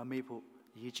ကျွန်တော်မမေ့ဖို့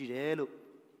အရေးကြီးတယ်လို့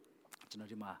ကျွန်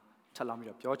တော်ဒီမှာထပ်လောင်းပြီး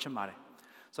တော့ပြောချင်ပါတယ်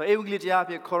ဆိုတော့ဧဝံဂေလိတရားအ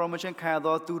ဖြစ်ခေါ်တော်မူခြင်းခံရ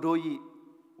သောသူတို့၏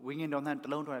ဝိညာဉ်တော်၌တ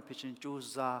လုံးတော်ဖြစ်ခြင်းကြိုး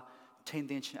စားထိန်း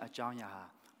သိမ်းခြင်းအကြောင်းအရာဟာ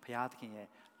ဘုရားသခင်ရဲ့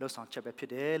လှုပ်ဆောင်ချက်ပဲဖြစ်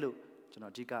တယ်လို့ကျွန်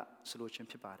တော်အဓိကဆိုလိုခြင်း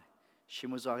ဖြစ်ပါတယ်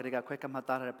ရှေးမစွာကလေးကခွဲခန့်မှတ်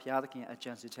သားတဲ့ဘုရားသခင်အ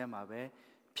ကြံစီထဲမှာပဲ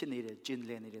ဖြစ်နေတယ်ကျင့်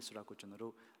လည်နေတယ်ဆိုတာကိုကျွန်တော်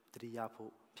တို့သတိရ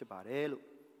ဖို့ဖြစ်ပါတယ်လို့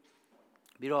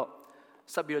ပြီးတော့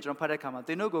ဆက်ပြီးတော့ကျွန်တော်ဖတ်တဲ့အခါမှာသ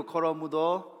င်တို့ကိုခေါ်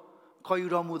ယူ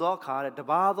တော်မူသောအခါတဲ့တ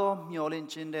ပါးသောမျှော်လင့်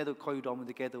ခြင်းတဲ့သို့ခေါ်ယူတော်မူ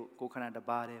တဲ့ကဲ့သို့ကိုယ်ခန္ဓာတ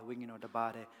ပါးတဲ့ဝိညာဉ်တော်တ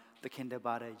ပါးတဲ့သခင်တ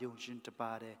ပါးတဲ့ယုံခြင်းတ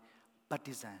ပါးတဲ့ဗတ္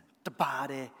တိဇံတပါး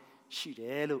တဲ့ရှိတ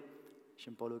ယ်လို့ရှ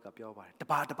င်ပေါလုကပြောပါတယ်တ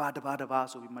ပါး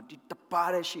ဆိုပြီးမှဒီတ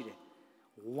ပါးတဲ့ရှိတယ်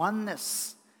oneness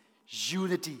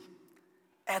unity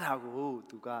အဲ့ဒါကို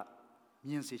သူက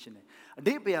မြင်စေခြင်းနဲ့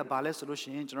အတိတ်ပဲဘာလဲဆိုလို့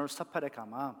ရှိရင်ကျွန်တော်တို့စပ်ဖတ်တဲ့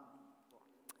အခါမှာ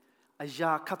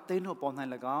အရာခတ်သိမ်းတို့ပေါ်နိုင်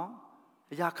၎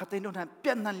င်းအရာခတ်သိမ်းတို့၌ပြ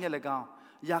န့်နှံ့လျက်၎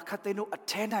င်းအရာခတ်သိမ်းတို့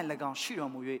အထဲ၌၎င်းရှိ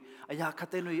တော်မူ၍အရာခတ်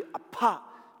သိမ်းတို့၏အဖ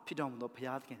ဖြစ်တော်မူ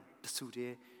သောဘုရားသခင်တဆူတ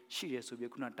ည်းရှိရဆိုပြီး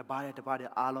ခုနတပါးတဲ့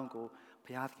အားလုံးကို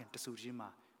ဘုရားသခင်တဆူချင်းမှာ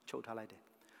ချုပ်ထားလိုက်တ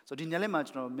ယ်ဆိုဒီနေ့လေးမှာ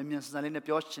ကျွန်တော်မြန်ဆန်လေးနဲ့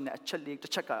ပြောချင်တဲ့အချက်လေးတ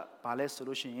စ်ချက်ကဘာလဲဆို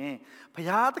လို့ရှိရင်ဘု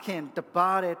ရားသခင်တ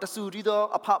ပါးတဲ့တဆူတီး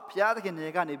သောအဖဘုရားသခင်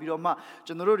တွေကနေပြီးတော့မှ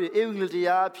ကျွန်တော်တို့တွေအေဝံဂေလိ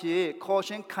တရား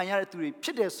အဖြစ်ခေါ်ရှင်ခံရတဲ့သူတွေဖြ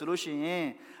စ်တယ်ဆိုလို့ရှိရင်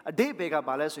အတိတ်ဘက်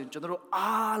ကဘာလဲဆိုရင်ကျွန်တော်တို့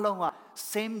အားလုံးက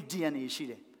same DNA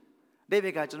ရှိတယ်အတိတ်ဘ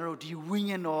က်ကကျွန်တော်တို့ဒီဝိ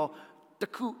ညာဉ်တော်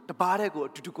တစ်ခုတပါးတဲ့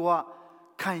ကိုအတူတူ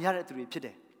ကခံရတဲ့သူတွေဖြစ်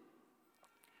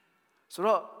တယ်ဆို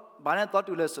တော့ဘာ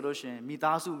နဲ့တော့တူလဲဆိုလို့ရှိရင်မိ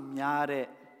သားစုများတဲ့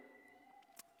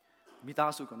မိ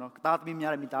သားစုကနော်တာသမီး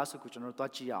များတဲ့မိသားစုကိုကျွန်တော်တို့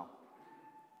တွားကြည့်အောင်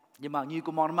ညီ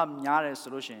မညီကိုမောင်နှမများတယ်ဆို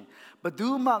လို့ရှိရင်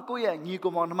ဘယ်သူမှကိုယ့်ရဲ့ညီ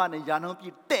ကိုမောင်နှမနဲ့ယာ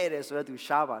နှုံးပြည့်တဲ့တယ်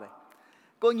ဆိုတော့သူရှားပါတယ်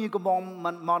ကိုညီကို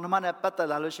မောင်နှမနဲ့ပတ်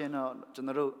သက်လာလို့ရှိရင်တော့ကျွန်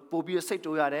တော်တို့ပို့ပြီးစိတ်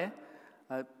တိုးရတယ်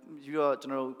ပြီးတော့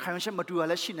ကျွန်တော်တို့ခံရချက်မတူရ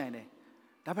လည်းရှိနိုင်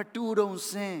တယ်ဒါပေမဲ့တူ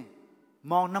တုံစ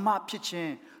င်းမောင်နှ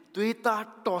မဖြစ်ခြင်းသွေး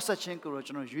သားတော်ဆက်ခြင်းကိုတော့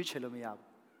ကျွန်တော်ရွေးချယ်လို့မရဘူး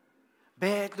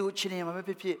ဘယ်လိုချင်းနေမှာ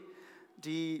ဖြစ်ဖြစ်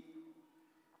ဒီ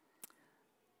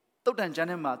တုတ်တန်ကျမ်း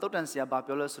ထဲမှာတုတ်တန်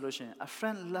ဆရာဘာပြောလဲဆိုလို့ရှိရင် a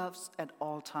friend loves at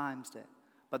all times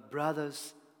but brothers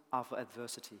are for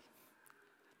adversity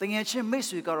တကယ်ချ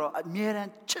င်းမိတ်ဆွေကတော့အမြဲတ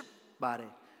မ်းချစ်ပါတယ်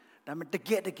ဒါပေမဲ့တ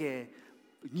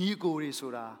ကယ်ညီကိုတွေဆို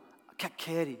တာအခက်ခဲ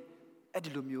တွေအဲ့ဒီ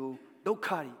လိုမျိုးဒုက္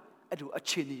ခတွေအဲ့လို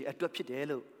အခြေအနေအတွက်ဖြစ်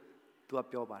တယ်လို့သူက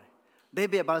ပြောပါ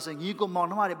တယ်ဒါပေမဲ့ဘာလို့ဆိုညီကို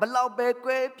မောင်နှမတွေဘ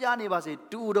လောက်ပဲကွဲပြားနေပါစေ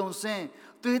တူတုံစ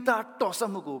င်းသွေးသားတော်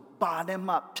ဆက်မှုကိုဘာနဲ့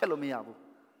မှဖျက်လို့မရ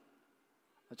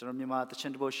ဘူးကျွန်တော်မြန်မာ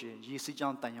တခြင်းတစ်ပုဒ်ရှိရေ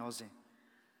စီးကြောင်းတန်ရော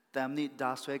စဉ်တမ်နိ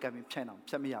ဒါဆွဲကံပြီးဖြတ်အောင်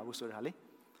ဖြတ်မရဘူးဆိုတာလေ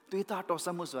သွေးသားတော်ဆ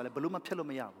က်မှုဆိုတာလေ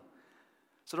ဘလို့မှဖြတ်လို့မရဘူး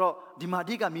ဆိုတော့ဒီမှာ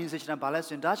အဓိကမြင်စေချင်တာဘာလဲ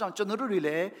ဆိုရင်ဒါကြောင့်ကျွန်တော်တို့တွေလ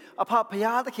ည်းအ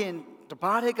ဖဘုရားသခင်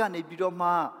တပါးတဲ့ကနေပြီးတော့မှ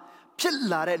ဖြစ်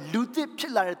လာတဲ့လူသစ်ဖြ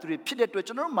စ်လာတဲ့သူတွေဖြစ်တဲ့အတွက်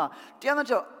ကျွန်တော်တို့မှာတရား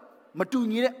နဲ့ကြောင့်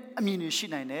မတူညီတဲ့အမြင်တွေ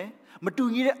ရှိနိုင်တယ်မတူ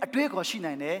ညီတဲ့အတွေ့အခေါ်ရှိ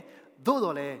နိုင်တယ်သို့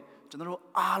တော်လည်း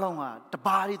ကျွန်တော်တို့အားလုံးကတ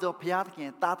ပါးရီသောဘုရားသ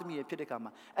ခင်သားသမီးတွေဖြစ်တဲ့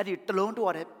အခါမှာအဲ့ဒီတလုံး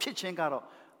တော်တဲ့ဖြစ်ခြင်း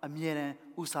ကတော့အမြဲတ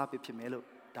မ်းဥစားပေးဖြစ်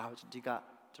မယ်လို့ဒါဒီက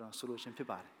ကျွန်တော်ဆို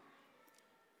လိုရှင်ဖြစ်ပါတယ်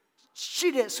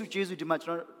ရှိတဲ့ဆုကျေးဇူးဒီမှာ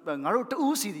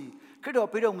ကျွန်တော်ငါတို့တူးစီသည်ခ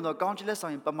ရစ်တော်ပေးတော်မူသောကောင်းချီးလက်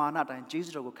ဆောင်ရင်ပမာဏအတို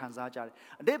င်းကျေးဇူးတော်ကိုခံစားကြ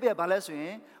တယ်အတိတ်ပဲဘာလဲဆိုရ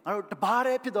င်ငါတို့တပါး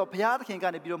တည်းဖြစ်သောဘုရားသခင်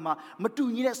ကနေပြီးတော့မှမတူ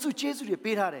ညီတဲ့ဆုကျေးဇူး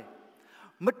တွေပေးထားတယ်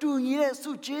မတူညီတဲ့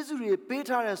ဆုကျေးဇူးတွေ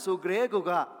ပေးထားတဲ့ဆိုကြဲကို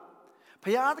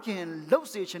ကဘုရားသခင်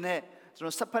လှုပ်စေခြင်းနဲ့ကျွန်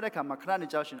တော်ဆက်ဖတ်တဲ့အခါမှာခ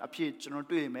ဏနေကြောက်ရှင်အဖြစ်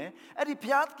ကျွန်တော်တွေ့ရမယ်အဲ့ဒီဘု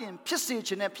ရားသ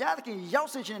ခင်ဖြစ်စေခြင်းနဲ့ဘုရားသခင်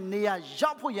ရောက်စေခြင်းနေရာ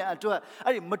ရောက်ဖို့ရန်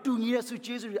အတွက်အဲ့ဒီမတူညီတဲ့ဆု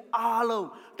ကျေးဇူးတွေ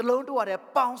အားလုံးတစ်လုံးတဝတည်း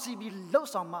ပေါင်းစည်းပြီး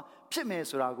လှုပ်ဆောင်မှဖြစ်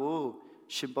မယ်ဆိုတာ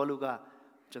ကိုရှင်ပေါလု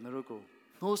ကကျွန်တော်တို့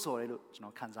ကိုနှိုးဆော်တယ်လို့ကျွန်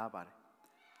တော်ခံစားပါတယ်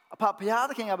အဖဘု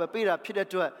ရားသခင်ကပဲပေးတာဖြစ်တဲ့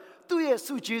အတွက်သူ့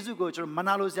ရဲ့ဆုကျေးဇူးကိုကျွန်တော်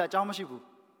မနာလို့စရာအကြောင်းမရှိ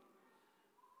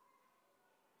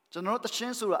ဘူးကျွန်တော်တို့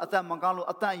တခြင်းဆိုတာအသက်မကောင်းလို့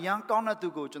အသက်ရမ်းကောင်း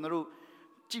တဲ့သူကို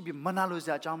ကျွန်တော်တို့ကြည့်ပြီးမနာလို့စ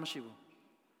ရာအကြောင်းမရှိ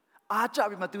ဘူးအားကြ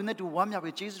ပြီးမှသူနဲ့တူဝ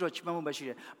မ်းမြောက်ပြီးကျေးဇူးတော်ချီးမွမ်းမှုပဲ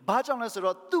ရှိတယ်။ဘာကြောင့်လဲဆို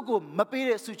တော့သူ့ကိုမပေး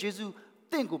တဲ့ဆုကျေးဇူး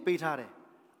တင့်ကိုပေးထားတယ်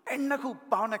။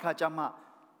အဲ့နှစ်ခုပေါင်းတဲ့ခါကျမှ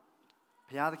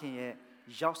ဘုရားသခင်ရဲ့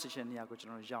ရောက်စေခြင်းနေရာကိုကျွန်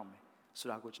တော်ရောက်မယ်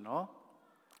ဆိုတာကို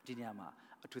ကျွန်တော်ဒီနေရာမှာ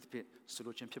အထူးသဖြင့်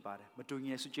ဆိုလိုခြင်းဖြစ်ပါတယ်။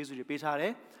မတူညီတဲ့ဆုကျေးဇူးတွေပေးထား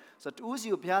တယ်။ဆိုတော့တူးစီ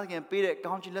ကိုဘုရားသခင်ပေးတဲ့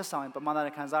ကောင်းချီးလက်ဆောင်ပမာဏ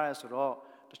နဲ့ခံစားရဆိုတော့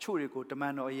တချို့တွေကိုတမ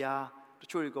န်တော်အရာတ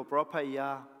ချို့တွေကို prophet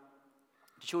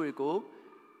အရာတချို့တွေ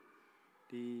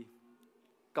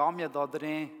ကိုဒီကောင်းမြတ်သောသတ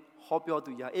င်းဟောပြော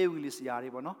သူရာအေဝံဂေလိဆရာတွေ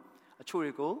ပေါ့နော်အချို့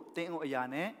တွေကိုတင်းအုပ်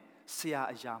အရာနဲ့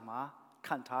ဆရာအရာ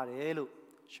မှာခံထား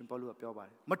တယ်လို့ရှင်ပေါလုကပြောပါတ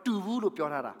ယ်မတူဘူးလို့ပြော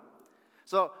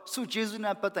ထားတာဆိုတော့ဆု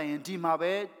ဂျေဇုနဲ့ပတ်သက်ရင်ဒီမှာပဲ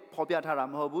ဖော်ပြ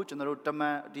ထားတာမဟုတ်ဘူးကျွန်တော်တို့တမ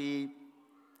န်ဒီ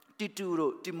တီတူ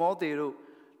တို့တီ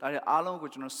မောသေတို့ဒါတွေအားလုံးကို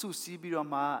ကျွန်တော်စုစ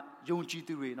ည်းပြီးတော့မှယုံကြည်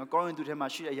သူတွေနော်ကောရိန္သုထဲ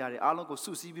မှာရှိတဲ့အရာတွေအားလုံး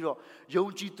ကိုစုစည်းပြီးတော့ယုံ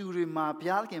ကြည်သူတွေမှာဘု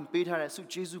ရားသခင်ပေးထားတဲ့ဆု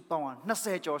ဂျေဇုပေါင်း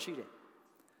20ကျော်ရှိ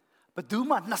တယ်ဘယ်သူ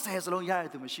မှ20စလုံးရ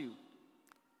ရတဲ့သူမရှိ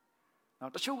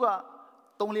ဘူးနော်တချို့က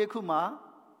3-4ခုမှ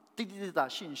တိတိကျ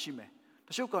ကျရှိမယ်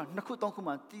တချို့က2ခု3ခု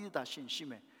မှတိတိကျကျ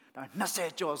ရှိမယ်ဒါ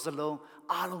20ကျော်စလုံး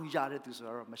အားလုံးရတဲ့သူဆို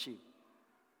တော့မရှိ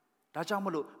ဘူးဒါကြောင့်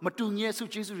မလို့မတူညီ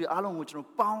တဲ့ဆုကျေးဇူးတွေအားလုံးကိုကျွန်တော်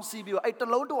ပေါင်းစည်းပြီးတော့အဲ့တ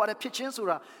လုံးတော်ရတဲ့ဖြစ်ချင်းဆို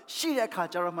တာရှိတဲ့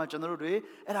အခါကျတော့မှကျွန်တော်တို့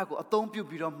တွေအဲ့ဒါကိုအသုံး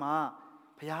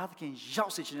ပြုပြီးတော့မှဘုရားသခင်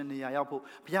ရောက်စေခြင်းတဲ့နေရာရောက်ဖို့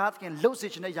ဘုရားသခင်လှုပ်စေ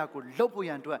ခြင်းတဲ့ຢာကိုလှုပ်ဖို့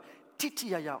ရန်အတွက်ထိထိ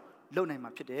ရောက်လှုပ်နိုင်မှာ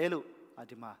ဖြစ်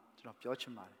တယ်လို့ဒီမှာ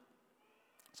ကျွန်တော်ပြောချင်ပါတယ်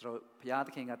ဆိုတော့ဘုရား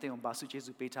သခင်ကတင့်ကိုပါဆုကျေး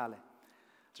ဇူးပေး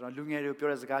ထားလဲကျွန်တော်လူငယ်တွေ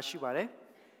ကိုပြောတဲ့စကားရှိပါတယ်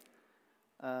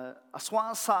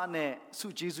အစွမ်းအစ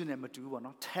နဲ့ဆုကျေးဇူးနဲ့မတူ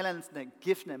ဘူးပေါ့နော် talents နဲ့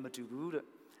gift နဲ့မတူဘူးတဲ့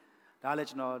ဒါလည်း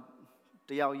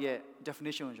ကျွန်တော်တယောက်ရဲ့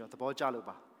definition ကိုကျွန်တော်သဘောကျလို့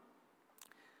ပါ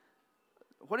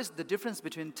ဟ what is the difference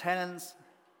between talents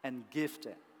and gift?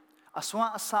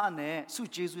 Aswan asane su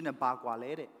Jesu ne bagwa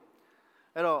le.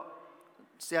 Ero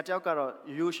siya tiyaw karo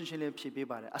yushin shin le phip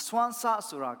bare. Aswan sa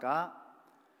sura ka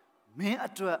main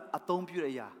atwa athong pyu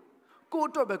aya. Ko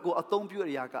atwa be ko athong pyu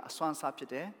aya ka aswan sa phit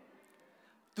de.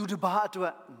 Tu de ba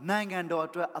atwa nangan do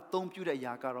atwa athong pyu de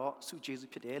aya ka ro su Jesu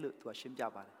phit de lo tu a shin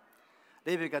pya bare.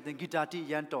 David ka tin guitar ti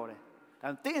yan tor de.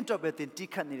 Da tin atwa be tin ti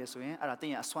khat ni de so yin ara tin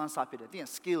ya aswan sa phit de. Tin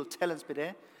skill talents phit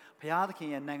de. ဘုရားသခင်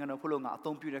ရဲ့နိုင်ငံတော်ဖို့လို့ငါအ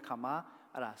သုံးပြုတဲ့ခါမှာ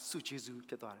အဲ့ဒါစုကျေးဇူး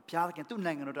ဖြစ်သွားတယ်ဘုရားသခင်သူ့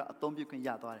နိုင်ငံတော်အတွက်အသုံးပြုခွင့်ရ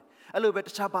သွားတယ်အဲ့လိုပဲတ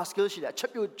ခြားဘာ skill ရှိတယ်အချ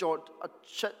က်ပြုတ်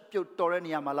တော်တဲ့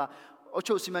နေရာမှာလားအ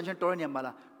ချုပ်စီမံချက်တော်တဲ့နေရာမှာ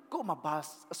လားကို့မှာဘာ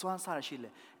အစွမ်းစားရရှိလဲ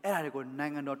အဲ့ဒါတွေကိုနို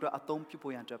င်ငံတော်အတွက်အသုံးပြု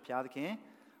ဖို့ရန်အတွက်ဘုရားသခင်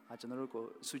ကျွန်တော်တို့ကို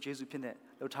စုကျေးဇူးဖြစ်နေ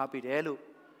လှူထားပေးတယ်လို့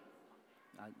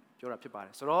ပြောတာဖြစ်ပါတ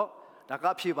ယ်ဆိုတော့ဒါက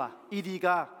အဖြစ်ပါ ED က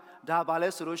ဒါဘာလဲ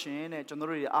ဆိုလို့ရှိရင်တဲ့ကျွန်တော်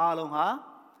တို့တွေအားလုံးဟာ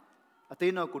အ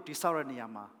သေးတော်ကိုတိဆောက်တဲ့နေရာ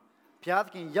မှာ ဘုရားသ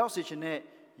ခင်ရောက်စေခြင်းနဲ့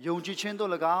ယုံကြည်ခြင်း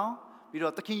တို့၎င်းပြီး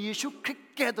တော့သခင်ယေရှုခရစ်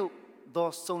ကဲ့သို့သော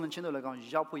ဆုံးလင်ခြင်းတို့၎င်း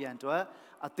ရောက်ဖို့ရန်အတွက်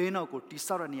အသင်းတော်ကိုတိ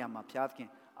ဆောက်တဲ့နေရာမှာဘုရားသခင်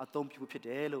အသုံးပြုဖြစ်တ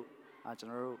ယ်လို့ကျွန်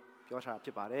တော်တို့ပြောထားတာဖြ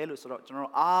စ်ပါတယ်လို့ဆိုတော့ကျွန်တော်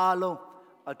တို့အားလုံး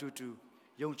အတူတူ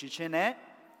ယုံကြည်ခြင်းနဲ့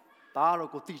သားတော်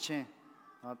ကိုသိခြင်း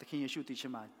သခင်ယေရှုသိခြ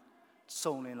င်းမှာ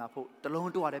စုံလင်လာဖို့တ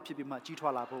လုံးတဝတည်းဖြစ်ပြီးမှကြီး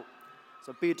ထွားလာဖို့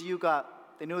ဆိုပေတရုက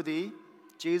သင်တို့သည်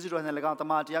ဂျေဇုတော်နဲ့၎င်းတ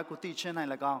မန်တရားကိုသိခြင်း၌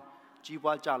၎င်းကြီး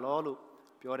ပွားကြလောလို့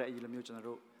ပြောတဲ့အရေးလိုမျိုးကျွန်တော်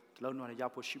တို့ဒီလုံးတော်နဲ့ရော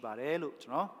က်ဖို့ရှိပါတယ်လို့ကျွ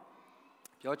န်တော်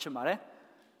ပြောချင်ပါတယ်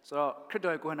ဆိုတော့ခရစ်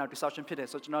တော်ရဲ့ကိုယ်နှောက်တိဆောက်ခြင်းဖြစ်တယ်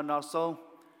ဆိုတော့ကျွန်တော်နောက်ဆုံး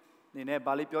အနေနဲ့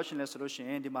ဗာလေးပြောချင်လဲဆိုလို့ရှိ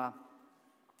ရင်ဒီမှာ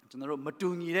ကျွန်တော်တို့မတူ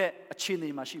ညီတဲ့အခြေအနေ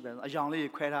မှာရှိပဲအယောင်လေး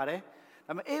ခွဲထားတယ်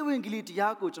ဒါပေမဲ့အေဝံဂေလိတ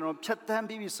ရားကိုကျွန်တော်ဖြတ်သန်း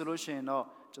ပြီးပြီဆိုလို့ရှိရင်တော့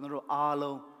ကျွန်တော်တို့အား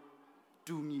လုံး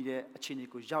တူညီတဲ့အခြေအနေ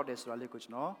ကိုရောက်တယ်ဆိုတာလေးကိုကျွ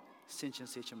န်တော်ဆင်ခြင်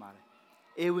စေချင်ပါတယ်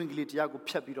အေဝံဂေလိတရားကို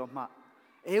ဖြတ်ပြီးတော့မှ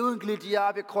ဧဝံဂေလိတရား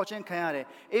အဖြစ်ခေါ်ခြင်းခံရတယ်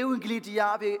ဧဝံဂေလိတ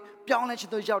ရားအဖြစ်ပြောင်းလဲခြ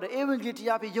င်းတို့ရောက်တယ်ဧဝံဂေလိတ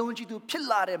ရားအဖြစ်ယုံကြည်သူဖြစ်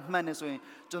လာတဲ့မှန်တယ်ဆိုရင်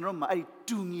ကျွန်တော်တို့မှာအဲ့ဒီ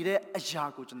တူညီတဲ့အရာ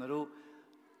ကိုကျွန်တော်တို့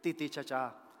တည်တည်ချာချာ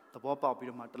သဘောပေါက်ပြီး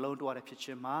တော့မှတလုံးတွားတဲ့ဖြစ်ခြ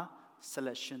င်းမှာဆက်လ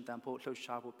က်ရှင်သန်ဖို့လှုပ်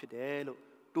ရှားဖို့ဖြစ်တယ်လို့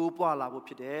တိုးပွားလာဖို့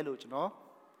ဖြစ်တယ်လို့ကျွန်တော်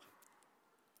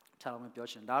ထားအောင်ပြော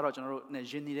ချင်ဒါတော့ကျွန်တော်တို့နဲ့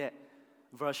ရင်းနှီးတဲ့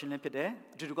version လေးဖြစ်တယ်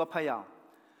အတူတူကဖတ်ရအောင်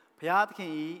ဘုရားသခ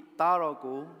င်ဤသားတော်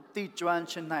ကိုတိကျွမ်း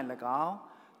ခြင်း၌၎င်း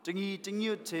တငီတ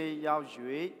ညွတ်သေးရောက်၍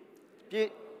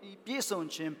ပြည့်စုံ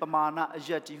ခြင်းပမာဏအယ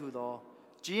က်ကြီးဟုသော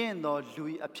ကျင့်သောလူ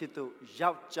အဖြစ်သို့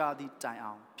ရောက်ကြသည့်တိုင်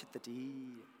အောင်ဖြစ်သ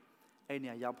ည်အဲ့ဒီနေ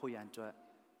ရာရောက်ဖို့ရန်အတွက်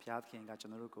ဘုရားသခင်ကကျွ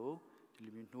န်တော်တို့ကိုဒီ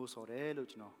လိုမျိုးနှိုးဆော်တယ်လို့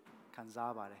ကျွန်တော်ခံ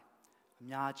စားပါတယ်အ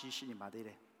များကြီးရှိနေပါသေးတ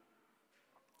ယ်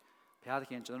ဘုရားသ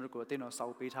ခင်ကျွန်တော်တို့ကိုအသိတော်ဆော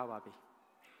က်ပေးထားပါပြီ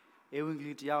ဧဝံဂေ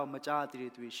လိတရားကိုမကြားသေး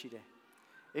တဲ့သူတွေရှိတယ်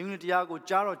ဧဝံဂေလိတရားကို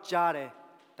ကြားတော့ကြားတယ်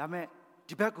ဒါပေမဲ့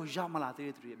ဒီဘက်ကိုရောက်မလာသေး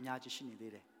တဲ့သူတွေအများကြီးရှိနေ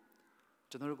သေးတယ်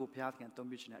ကျွန်တော်တို့ကိုဘုရားသခင်အသုံး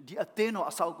ပြုခြင်းနဲ့ဒီအသင်းတော်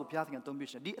အဆောက်အဦကိုဘုရားသခင်အသုံးပြု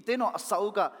ခြင်းဒီအသင်းတော်အဆောက်အဦ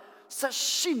ကဆက်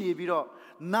ရှိနေပြီးတော့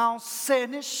နောင်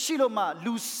10နှစ်ရှိလို့မှ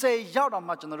လူ10ရောက်တော့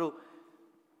မှကျွန်တော်တို့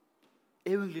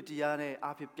ဧဝံဂေလိတရားနဲ့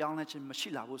အားဖြင့်ပြောင်းလဲခြင်းမရှိ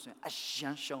လာဘူးဆိုရင်အယံ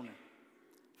ရှုံးတယ်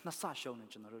နှစ်ဆရှုံးတယ်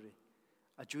ကျွန်တော်တို့တွေ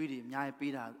အကျွေးတွေအများကြီး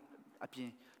ပေးတာအပြင်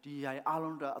ဒီຢာတွေအား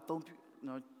လုံးတော့အသုံးပြု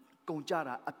ကုန်ကြ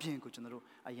တာအပြင်ကိုကျွန်တော်တို့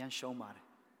အယံရှုံးပါတယ်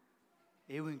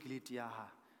ဧဝံဂေလိတရားဟာ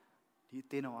ဒီအ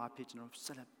သင်းတော်အားဖြင့်ကျွန်တော်ဆ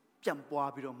က်လက်ပြန့်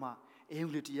ပွားပြီးတော့မှ ဧဝံ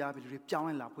ဂေလိတရားပဲလူတွေပြောင်း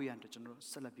လဲလာဖို့ရန်အတွက်ကျွန်တော်တို့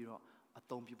ဆက်လက်ပြီးတော့အ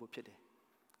သုံးပြုဖို့ဖြစ်တယ်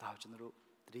။ဒါကိုကျွန်တော်တို့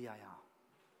သတိရရအောင်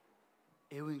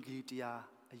။ဧဝံဂေလိတရား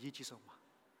အရေးကြီးဆုံးပါ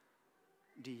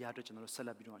။ဒီရအတွက်ကျွန်တော်တို့ဆက်လ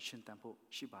က်ပြီးတော့ရှင်းတန်ဖို့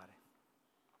ရှိပါတယ်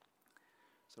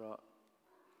။ဆိုတော့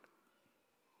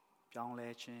ပြောင်းလဲ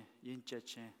ခြင်း၊ယဉ်ကျေး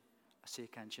ခြင်း၊အစေ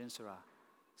ခံခြင်းဆိုတာ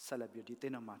ဆက်လက်ပြီးဒီသ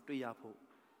င်တော်မှာတွေ့ရဖို့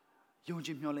ယုံကြ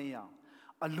ည်မျှော်လင့်ရအောင်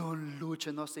အလွန်လိုချ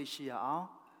င်သောစိတ်ရှိရအောင်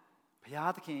ဘု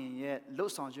ရားသခင်ရဲ့လှု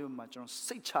ပ်ဆောင်ခြင်းမှာကျွန်တော်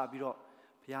စိတ်ချပြီးတော့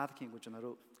ဘုရားသခင်ကိုကျွန်တော်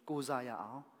တို့ကိုးစားရ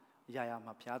အောင်အရာရာ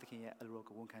မှာဘုရားသခင်ရဲ့အလိုတော်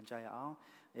ကိုဝန်ခံကြရအောင်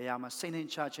အရာရာမှာစိတ်နှိမ်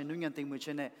ချခြင်းနှုတ်ညံ့သိမ်မွေ့ခြ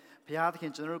င်းနဲ့ဘုရားသခ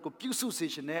င်ကျွန်တော်တို့ကိုပြုစုစေ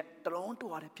ခြင်းနဲ့တလုံးတ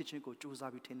ဝါတဲ့ဖြစ်ခြင်းကိုကြိုး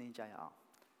စားပြီးထိန်းသိမ်းကြရအောင်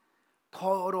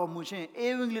ခေါ်တော်မူခြင်းဧ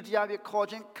ဝံဂေလိတရားပြခေါ်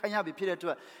ခြင်းခံရပြီဖြစ်တဲ့အတွ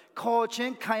က်ခေါ်ခြ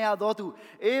င်းခံရသောသူ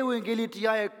ဧဝံဂေလိတ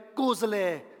ရားရဲ့ကိုယ်စားလှ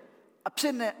ယ်အဖြ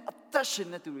စ်နဲ့အသက်ရှင်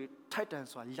တဲ့သူတွေထိုက်တန်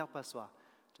စွာရောက်ပတ်စွာ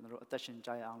ကျွန်တော်တို့အသက်ရှင်ကြ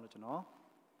ရအောင်လို့ကျွန်တော်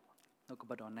နှုတ်က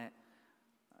ပတ်တော်နဲ့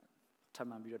ထပ်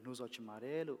မံပြီးတော့နှိုးဆော်ချင်ပါတ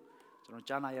ယ်လို့ကျွန်တော်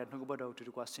ကြားနာရနှုတ်ကပတ်တော်ကို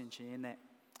ဒီကွာဆင်ခြင်ရင်းနဲ့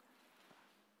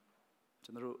ကျွ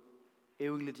န်တော်တို့ဧ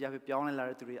ဝံဂေလိတရားပဲပြောင်းလဲလာ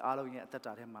တဲ့သူတွေအားလုံးရဲ့အသက်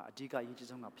တာထဲမှာအဓိကအရေးကြီး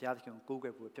ဆုံးကဘုရားသခင်ကိုကိုးကွ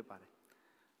ယ်ဖို့ဖြစ်ပါတယ်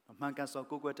။မှန်ကန်စွာ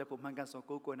ကိုးကွယ်တတ်ဖို့မှန်ကန်စွာ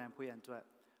ကိုးကွယ်နိုင်ဖို့ရန်အတွက်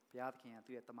ဘုရားသခင်က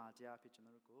သူ့ရဲ့တမန်တရားဖြစ်ကျွန်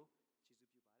တော်တို့ကို